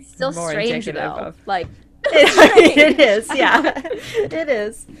 It's still More strange indicative though. of- Like, It is, yeah. It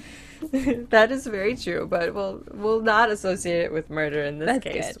is. That is very true, but we'll not associate it with murder in this That's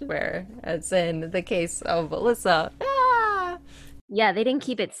case, good. where, as in the case of Alyssa, yeah, they didn't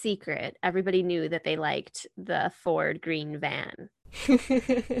keep it secret. Everybody knew that they liked the Ford green van.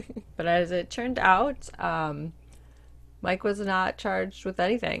 But as it turned out, Mike was not charged with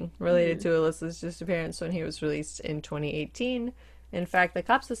anything related to Alyssa's disappearance when he was released in 2018. In fact, the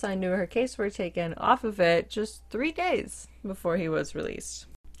cops assigned to her case were taken off of it just 3 days before he was released.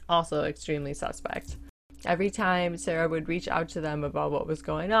 Also extremely suspect. Every time Sarah would reach out to them about what was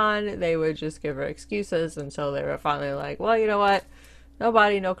going on, they would just give her excuses until they were finally like, well, you know what? No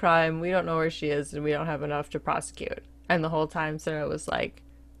body, no crime. We don't know where she is, and we don't have enough to prosecute. And the whole time Sarah was like,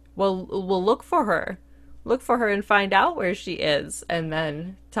 well, we'll look for her. Look for her and find out where she is, and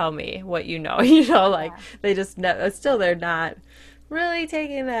then tell me what you know. Like, they just, still, they're not really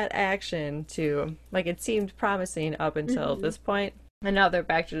taking that action to, like, it seemed promising up until this point. And now they're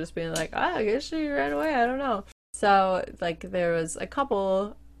back to just being like, I guess she ran away. I don't know. So, like, there was a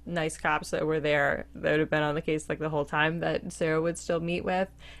couple nice cops that were there that would have been on the case, like, the whole time that Sarah would still meet with.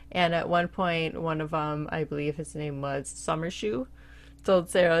 And at one point, one of them, I believe his name was Summershoe,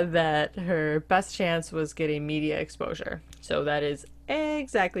 told Sarah that her best chance was getting media exposure. So that is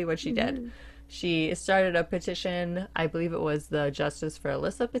exactly what she did. She started a petition, I believe it was the Justice for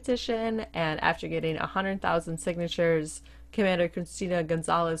Alyssa petition, and after getting 100,000 signatures, Commander Christina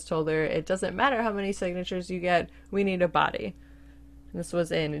Gonzalez told her, it doesn't matter how many signatures you get, we need a body. This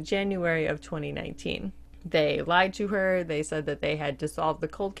was in January of 2019. They lied to her. They said that they had dissolved the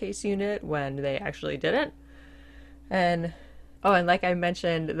cold case unit when they actually didn't. And like I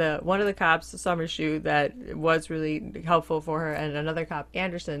mentioned, one of the cops, Summershoe, that was really helpful for her, and another cop,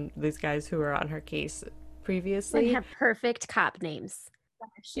 Anderson, these guys who were on her case previously. They have perfect cop names.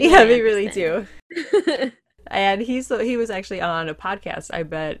 Yeah, they really do. And he was actually on a podcast, I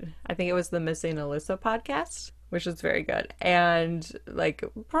think it was the Missing Alyssa podcast, which was very good. And like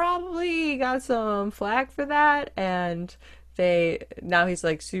probably got some flack for that, and they now he's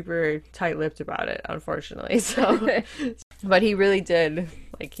like super tight-lipped about it, unfortunately. So but he really did,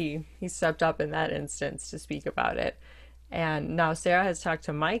 like he stepped up in that instance to speak about it. And now Sarah has talked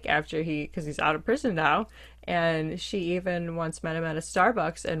to Mike after because he's out of prison now, and she even once met him at a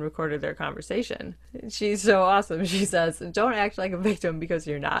Starbucks and recorded their conversation. She's so awesome. She says, "Don't act like a victim because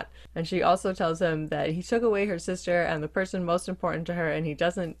you're not." And she also tells him that he took away her sister and the person most important to her, and he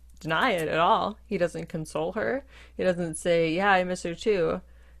doesn't deny it at all. He doesn't console her. He doesn't say, "Yeah, I miss her too."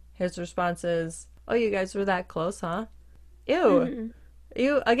 His response is, "Oh, you guys were that close, huh?" Ew. Mm-hmm.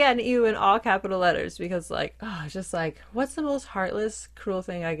 You again, you in all capital letters, because like, oh, just like, what's the most heartless, cruel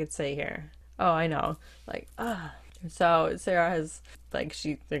thing I could say here? Oh, I know. Like, ah. So Sarah has, like,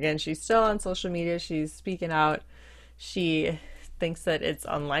 she's still on social media. She's speaking out. She thinks that it's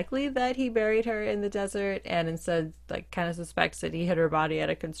unlikely that he buried her in the desert, and instead, like, kind of suspects that he hid her body at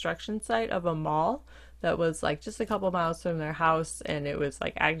a construction site of a mall that was like just a couple miles from their house, and it was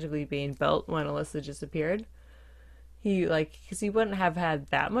like actively being built when Alyssa disappeared. He like, because he wouldn't have had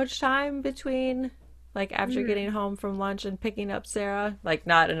that much time between like after getting home from lunch and picking up Sarah, like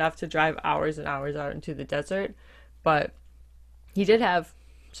not enough to drive hours and hours out into the desert, but he did have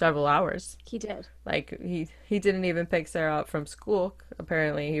several hours. He did. Like he didn't even pick Sarah up from school.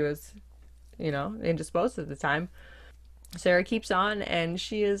 Apparently he was, indisposed at the time. Sarah keeps on, and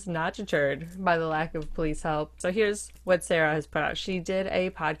she is not deterred by the lack of police help. So here's what Sarah has put out. She did a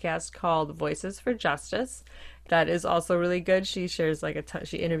podcast called Voices for Justice. That is also really good. She shares like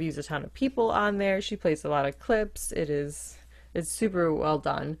she interviews a ton of people on there. She plays a lot of clips. It's super well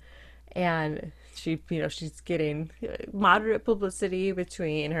done. And she's getting moderate publicity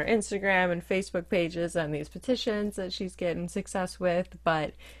between her Instagram and Facebook pages and these petitions that she's getting success with.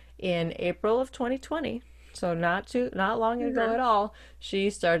 But in April of 2020, so not long ago at all, she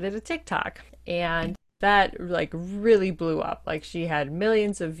started a TikTok, and that like really blew up. Like she had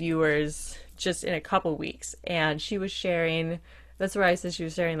millions of viewers just in a couple weeks, and she was sharing, that's where I said she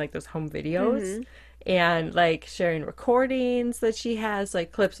was sharing like those home videos and like sharing recordings that she has,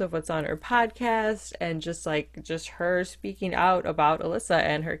 like clips of what's on her podcast, and just her speaking out about Alyssa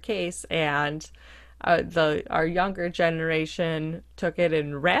and her case. And our younger generation took it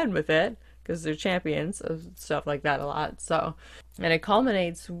and ran with it, because they're champions of stuff like that a lot. So, and it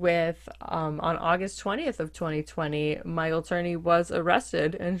culminates with on August 20th of 2020, Michael Turney was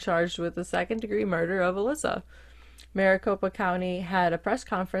arrested and charged with the second-degree murder of Alyssa. Maricopa County had a press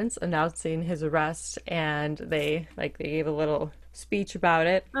conference announcing his arrest, and they gave a little speech about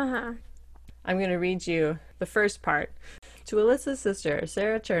it. I'm going to read you the first part. To Alyssa's sister,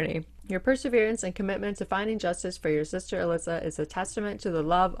 Sarah Turney, your perseverance and commitment to finding justice for your sister Alyssa is a testament to the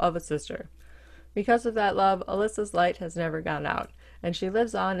love of a sister. Because of that love, Alyssa's light has never gone out, and she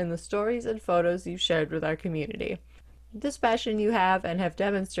lives on in the stories and photos you've shared with our community. This passion you have and have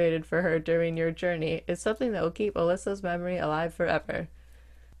demonstrated for her during your journey is something that will keep Alyssa's memory alive forever.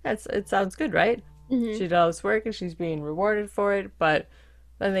 It sounds good, right? She did all this work and she's being rewarded for it, but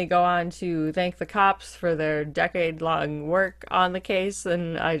then they go on to thank the cops for their decade-long work on the case,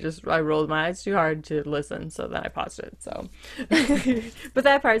 and I rolled my eyes too hard to listen, so then I paused it. So, but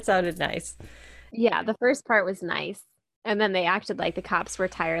that part sounded nice. Yeah, the first part was nice, and then they acted like the cops were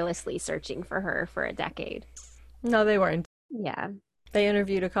tirelessly searching for her for a decade. No, they weren't. Yeah. They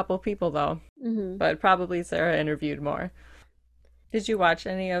interviewed a couple people, though, but probably Sarah interviewed more. Did you watch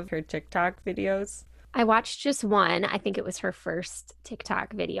any of her TikTok videos? I watched just one. I think it was her first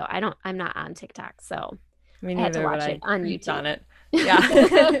TikTok video. I'm not on TikTok, so Me I had to neither, watch but it on I YouTube. on it.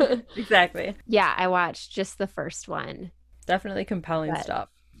 Yeah, exactly. Yeah, I watched just the first one. Definitely compelling stuff.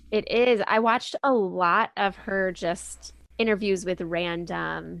 It is. I watched a lot of her just interviews with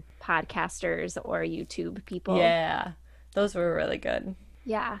random podcasters or YouTube people. Yeah, those were really good.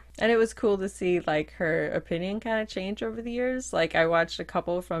 Yeah. And it was cool to see like her opinion kind of change over the years. Like I watched a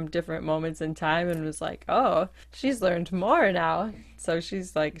couple from different moments in time and was like, oh, she's learned more now. So she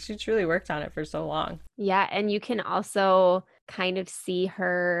truly worked on it for so long. Yeah. And you can also kind of see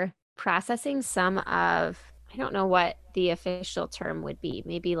her processing some of, I don't know what the official term would be,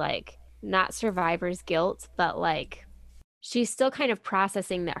 maybe like not survivor's guilt, but like she's still kind of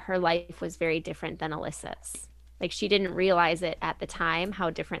processing that her life was very different than Alyssa's. Like she didn't realize it at the time how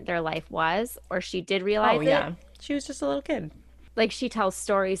different their life was, or she did realize it. Oh yeah, she was just a little kid. Like she tells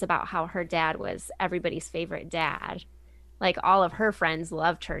stories about how her dad was everybody's favorite dad. Like all of her friends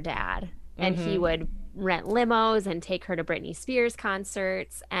loved her dad, and he would rent limos and take her to Britney Spears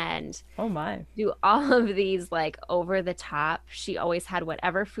concerts and oh my, do all of these like over the top. She always had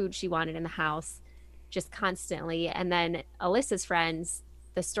whatever food she wanted in the house. just constantly. And then Alyssa's friends,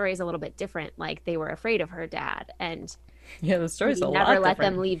 the story is a little bit different. Like they were afraid of her dad and Yeah, the story's he a never lot let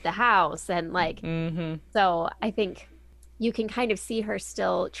them different. leave the house. And like, Mm-hmm. so I think you can kind of see her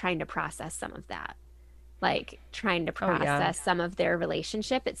still trying to process some of that, like trying to Oh yeah. process some of their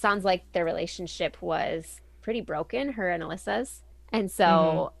relationship. It sounds like their relationship was pretty broken, her and Alyssa's. And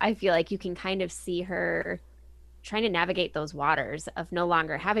Mm-hmm. so I feel like you can kind of see her trying to navigate those waters of no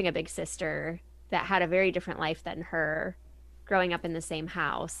longer having a big sister that had a very different life than her, growing up in the same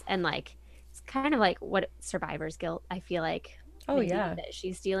house. And like, it's kind of like what survivor's guilt, I feel like, Oh maybe yeah. that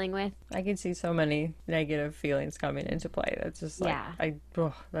she's dealing with. I can see so many negative feelings coming into play. That's just like Yeah.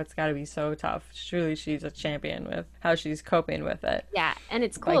 that's got to be so tough. Truly, she's a champion with how she's coping with it Yeah. And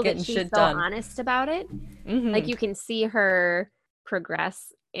it's by cool that getting she's shit so done. honest about it. Like Mm-hmm. you can see her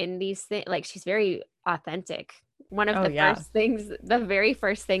progress in these things. Like she's very authentic. One of Oh the yeah. first things, the very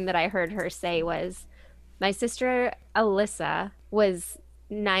first thing that I heard her say was, my sister Alyssa was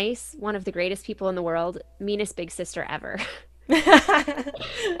nice, one of the greatest people in the world, meanest big sister ever.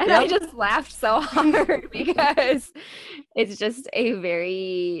 And I Yep. just laughed so hard because it's a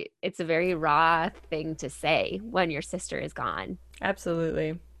very raw thing to say when your sister is gone.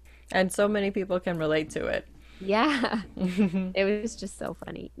 Absolutely. And so many people can relate to it. Yeah. It was just so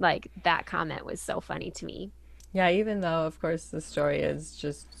funny. Like that comment was so funny to me. Yeah, even though, of course, the story is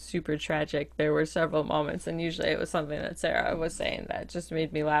just super tragic, there were several moments, and usually it was something that Sarah was saying that just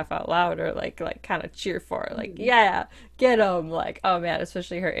made me laugh out loud or like kind of cheer for her. Like, Mhm. yeah, get him! Like, oh man,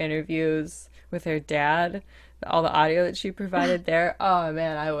 especially her interviews with her dad, all the audio that she provided there. Oh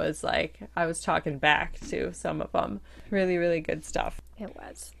man, I was talking back to some of them. Really, really good stuff. It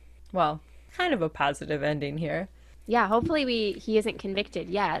was. Well, kind of a positive ending here. Yeah, hopefully he isn't convicted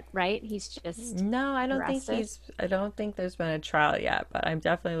yet, right? He's just No, arrested. I don't think there's been a trial yet, but I'm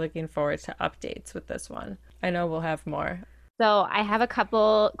definitely looking forward to updates with this one. I know we'll have more. So I have a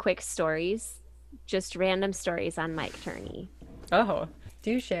couple quick stories, just random stories on Mike Turney. Oh,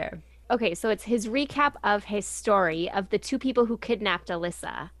 do share. Okay, so it's his recap of his story of the two people who kidnapped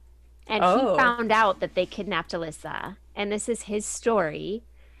Alyssa. And he Oh, found out that they kidnapped Alyssa. And this is his story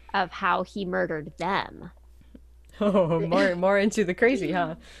of how he murdered them. oh, more into the crazy,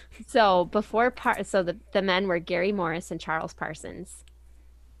 huh? So so the men were Gary Morris and Charles Parsons.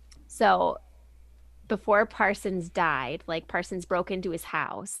 So before Parsons died, like Parsons broke into his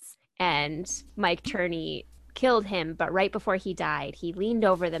house and Mike Turney killed him, but right before he died, he leaned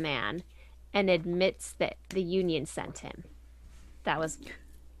over the man and admits that the union sent him. That was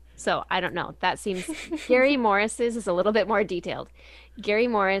So I don't know. That seems Gary Morris's is a little bit more detailed. Gary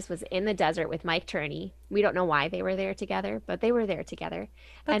Morris was in the desert with Mike Turney. We don't know why they were there together, but they were there together.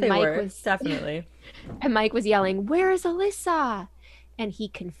 But And they Mike were, was definitely. and Mike was yelling, "Where is Alyssa?" And he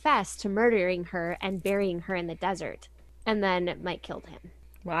confessed to murdering her and burying her in the desert. And then Mike killed him.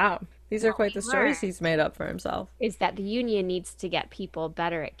 Wow. These are What quite we the learned stories he's made up for himself. is that the union needs to get people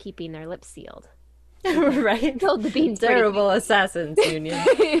better at keeping their lips sealed because he Right? spilled the beans pretty Terrible assassins union.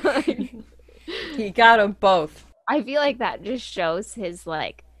 quickly. He got them both. I feel like that just shows his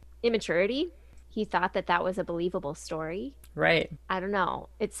like immaturity. He thought that that was a believable story. Right. I don't know.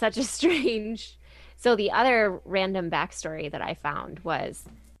 It's such a strange. So the other random backstory that I found was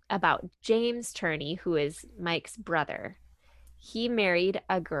about James Turney, who is Mike's brother. He married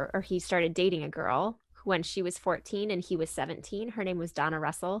a girl, or he started dating a girl when she was 14 and he was 17. Her name was Donna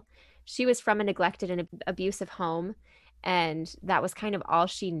Russell. She was from a neglected and abusive home, and that was kind of all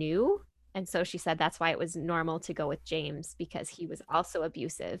she knew. And so she said that's why it was normal to go with James because he was also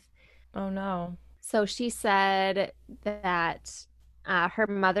abusive. Oh no. So she said that her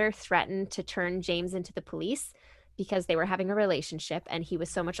mother threatened to turn James into the police because they were having a relationship and he was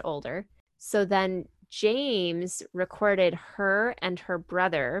so much older. So then James recorded her and her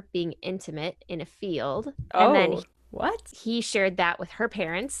brother being intimate in a field. And then Oh, what? he shared that with her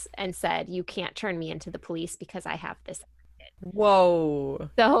parents and said, "You can't turn me into the police because I have this." Whoa.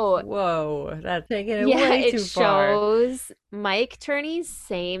 So Whoa. That's taking it yeah, way it too far. shows Mike Turney's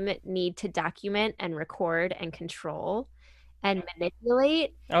same need to document and record and control and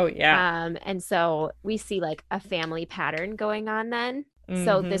manipulate. Oh yeah. And so we see like a family pattern going on then.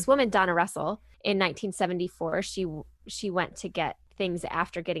 So Mm-hmm. this woman, Donna Russell, in 1974, she went to get things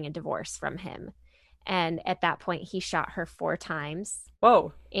after getting a divorce from him. And at that point, he shot her 4 times.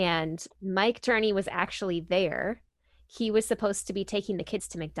 Whoa. And Mike Turney was actually there. He was supposed to be taking the kids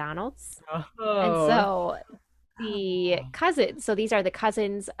to McDonald's. And Oh. so so these are the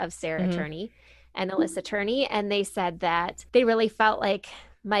cousins of Sarah Mm-hmm. Turney and Alyssa Turney. And they said that they really felt like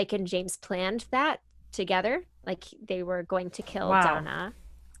Mike and James planned that together. Like they were going to kill Wow. Donna.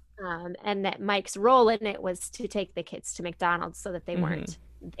 And that Mike's role in it was to take the kids to McDonald's so that they Mm-hmm. weren't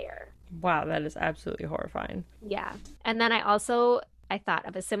there. Wow, that is absolutely horrifying. Yeah. And then I thought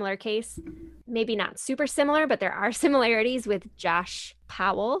of a similar case, maybe not super similar, but there are similarities with Josh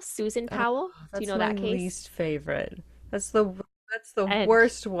Powell, Susan Powell. Do That's you know my that case? least favorite. That's the And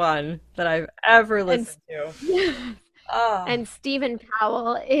worst one that I've ever listened to. Oh. and Stephen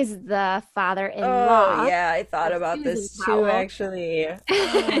Powell is the Oh, father-in-law yeah, I thought of about Susan this too, Powell. actually.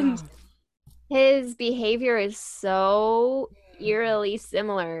 And Oh, his behavior is so eerily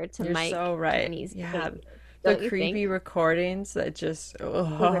similar to you're Mike so right. Kenny's Yeah, behavior, the don't you think? creepy recordings that just, The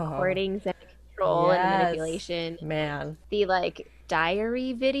oh, recordings and the control and the yes, manipulation, man. the like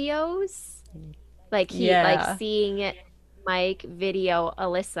diary videos, like Yeah, seeing Mike video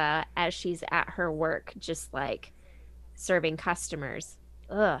Alyssa as she's at her work, just like serving customers.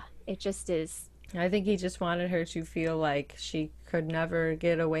 Ugh, it just is. I think he just wanted her to feel like she could never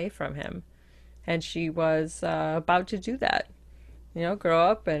get away from him. And she was about to do that. Grow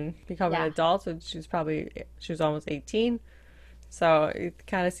up and become an Yeah, adult. And she was almost 18. So it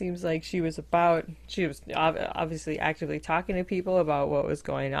kind of seems like she was obviously actively talking to people about what was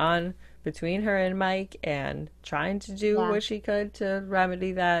going on between her and Mike and trying to do yeah. what she could to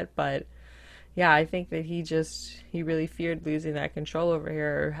remedy that. But yeah, I think that he really feared losing that control over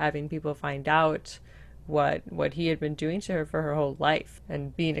her, or having people find out what he had been doing to her for her whole life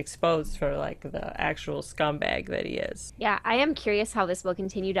and being exposed for like the actual scumbag that he is. Yeah, I am curious how this will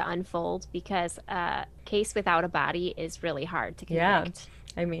continue to unfold because a case without a body is really hard to Yeah. convict.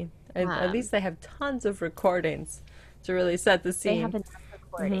 I mean, at Um, least they have tons of recordings to really set the they scene. have enough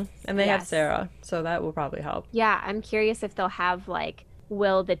recordings. And they have Yes. Sarah, so that will probably help. Yeah, I'm curious if they'll have like,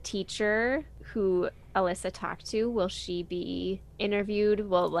 will the teacher who Alyssa talked to, will she be interviewed?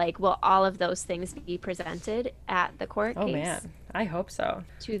 Will all of those things be presented at the court Oh case man, I hope so.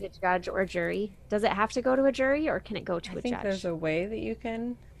 to the judge or jury? Does it have to go to a jury or can it go I to a think there's judge? a way that you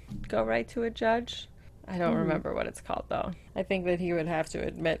can go right to a judge. I don't Hmm. remember what it's called though. I think that he would have to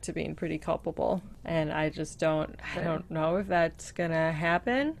admit to being pretty culpable, and I Sure. don't know if that's gonna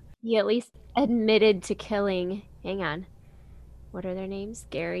happen. He at least admitted to killing. Hang on. What are their names?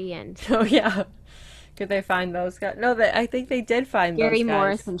 Gary and Oh yeah. Could they find those guys? No, I think they did find those Gary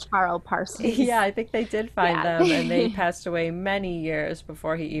Morris guys. and Charles Parsons. Yeah, I think they did find Yeah, them, and they passed away many years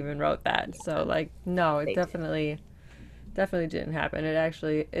before he even wrote that. So, like, no, it they did. definitely didn't happen. It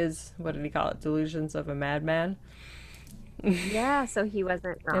actually is, what did he call it? Delusions of a madman. Yeah, so he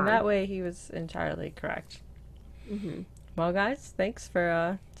wasn't In that wrong. way, he was entirely correct. Hmm. Well, guys, thanks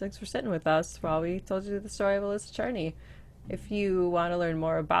for sitting with us while we told you the story of Alyssa Charney. If you want to learn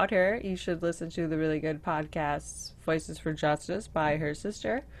more about her, you should listen to the really good podcasts Voices for Justice by her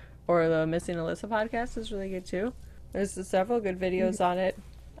sister, or the Missing Alyssa podcast is really good too. There's several good videos on it.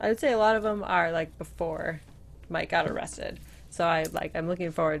 I would say a lot of them are like before Mike got arrested. So I'm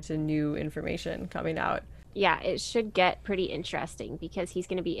looking forward to new information coming out. Yeah, it should get pretty interesting because he's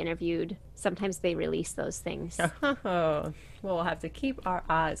going to be interviewed. Sometimes they release those things. Oh, we'll have to keep our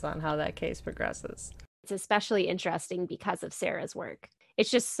eyes on how that case progresses. It's especially interesting because of Sarah's work. It's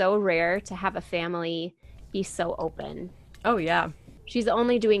just so rare to have a family be so open. Oh yeah. She's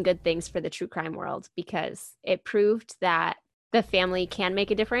only doing good things for the true crime world because it proved that the family can make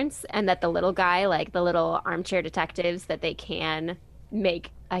a difference and that the little guy, like the little armchair detectives, that they can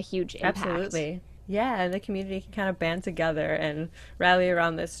make a huge impact. Absolutely. Yeah, and the community can kind of band together and rally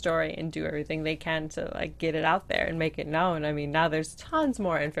around this story and do everything they can to like get it out there and make it known. I mean, now there's tons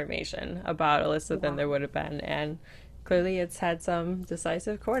more information about Alyssa than Yeah. there would have been, and clearly it's had some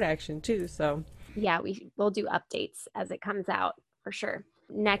decisive court action too. So, Yeah, we will do updates as it comes out for sure.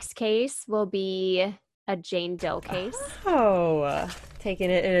 Next case will be a Jane Doe case. oh, taking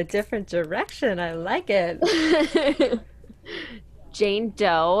it in a different direction. I like it. Jane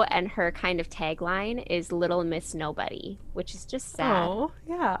Doe and her kind of tagline is Little Miss Nobody, which is just sad. Oh,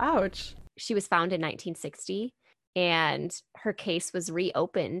 yeah, ouch. She was found in 1960 and her case was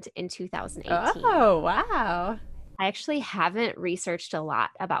reopened in 2018. Oh, wow. I actually haven't researched a lot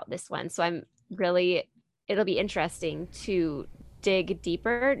about this one, so it'll be interesting to dig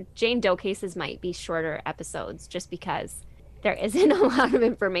deeper. Jane Doe cases might be shorter episodes just because there isn't a lot of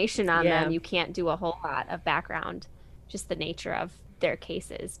information on Yeah. them. You can't do a whole lot of background, just the nature of their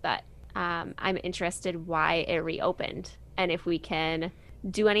cases. But I'm interested why it reopened and if we can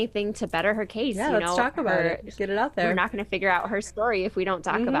do anything to better her case. Yeah, let's talk about it. Get it out We're there. not going to figure out her story if we don't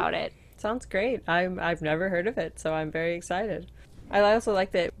talk Mhm. about it. Sounds great. I've never heard of it, so I'm very excited. I also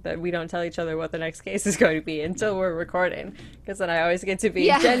like that we don't tell each other what the next case is going to be until we're recording, because then I always get to be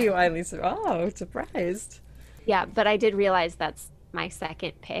Yeah. genuinely surprised. Yeah, but I did realize that's my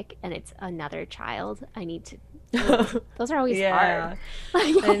second pick and it's another child, I need to. Ugh, those are always Yeah, hard.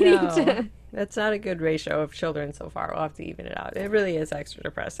 Like, I I need know. to. That's not a good ratio of children so far. We'll have to even it out. It really is extra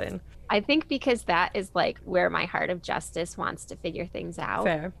depressing. I think because that is like where my heart of justice wants to figure things out.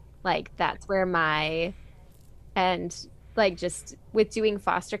 Fair. Like that's where my and like just with doing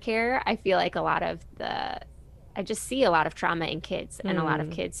foster care, I feel like a lot of the I just see a lot of trauma in kids and a lot of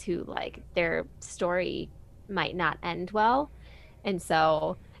Mm. kids who like their story might not end well. And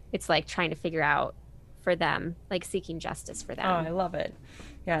so it's like trying to figure out for them, like seeking justice for Oh, I them. love it.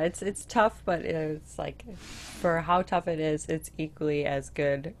 Yeah, it's tough, but it's like for how tough it is, it's equally as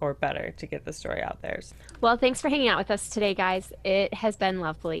good or better to get the story out there. Well, thanks for hanging out with us today, guys. It has been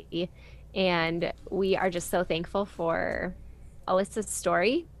lovely. And we are just so thankful for Alyssa's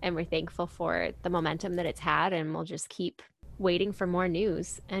story. And we're thankful for the momentum that it's had. And we'll just keep waiting for more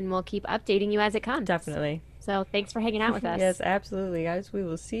news and we'll keep updating you as it comes. Definitely. So thanks for hanging out with us. Yes, absolutely, guys. We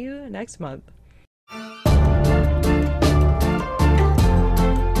will see you next month.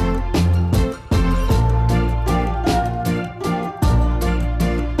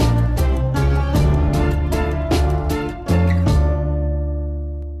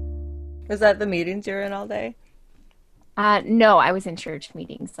 Was that the meetings you're in all day? No, I was in church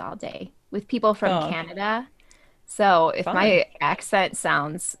meetings all day with people from Oh, Canada. So if fun. my accent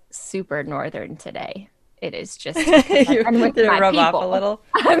sounds super northern today, it is just because I've You been with did it my rub off a people. little?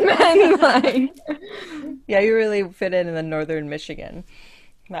 I've been like, Yeah, you really fit in the northern Michigan.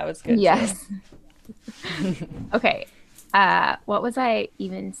 That was good too. yes. Okay. What was I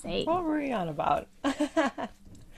even saying? What were we on about?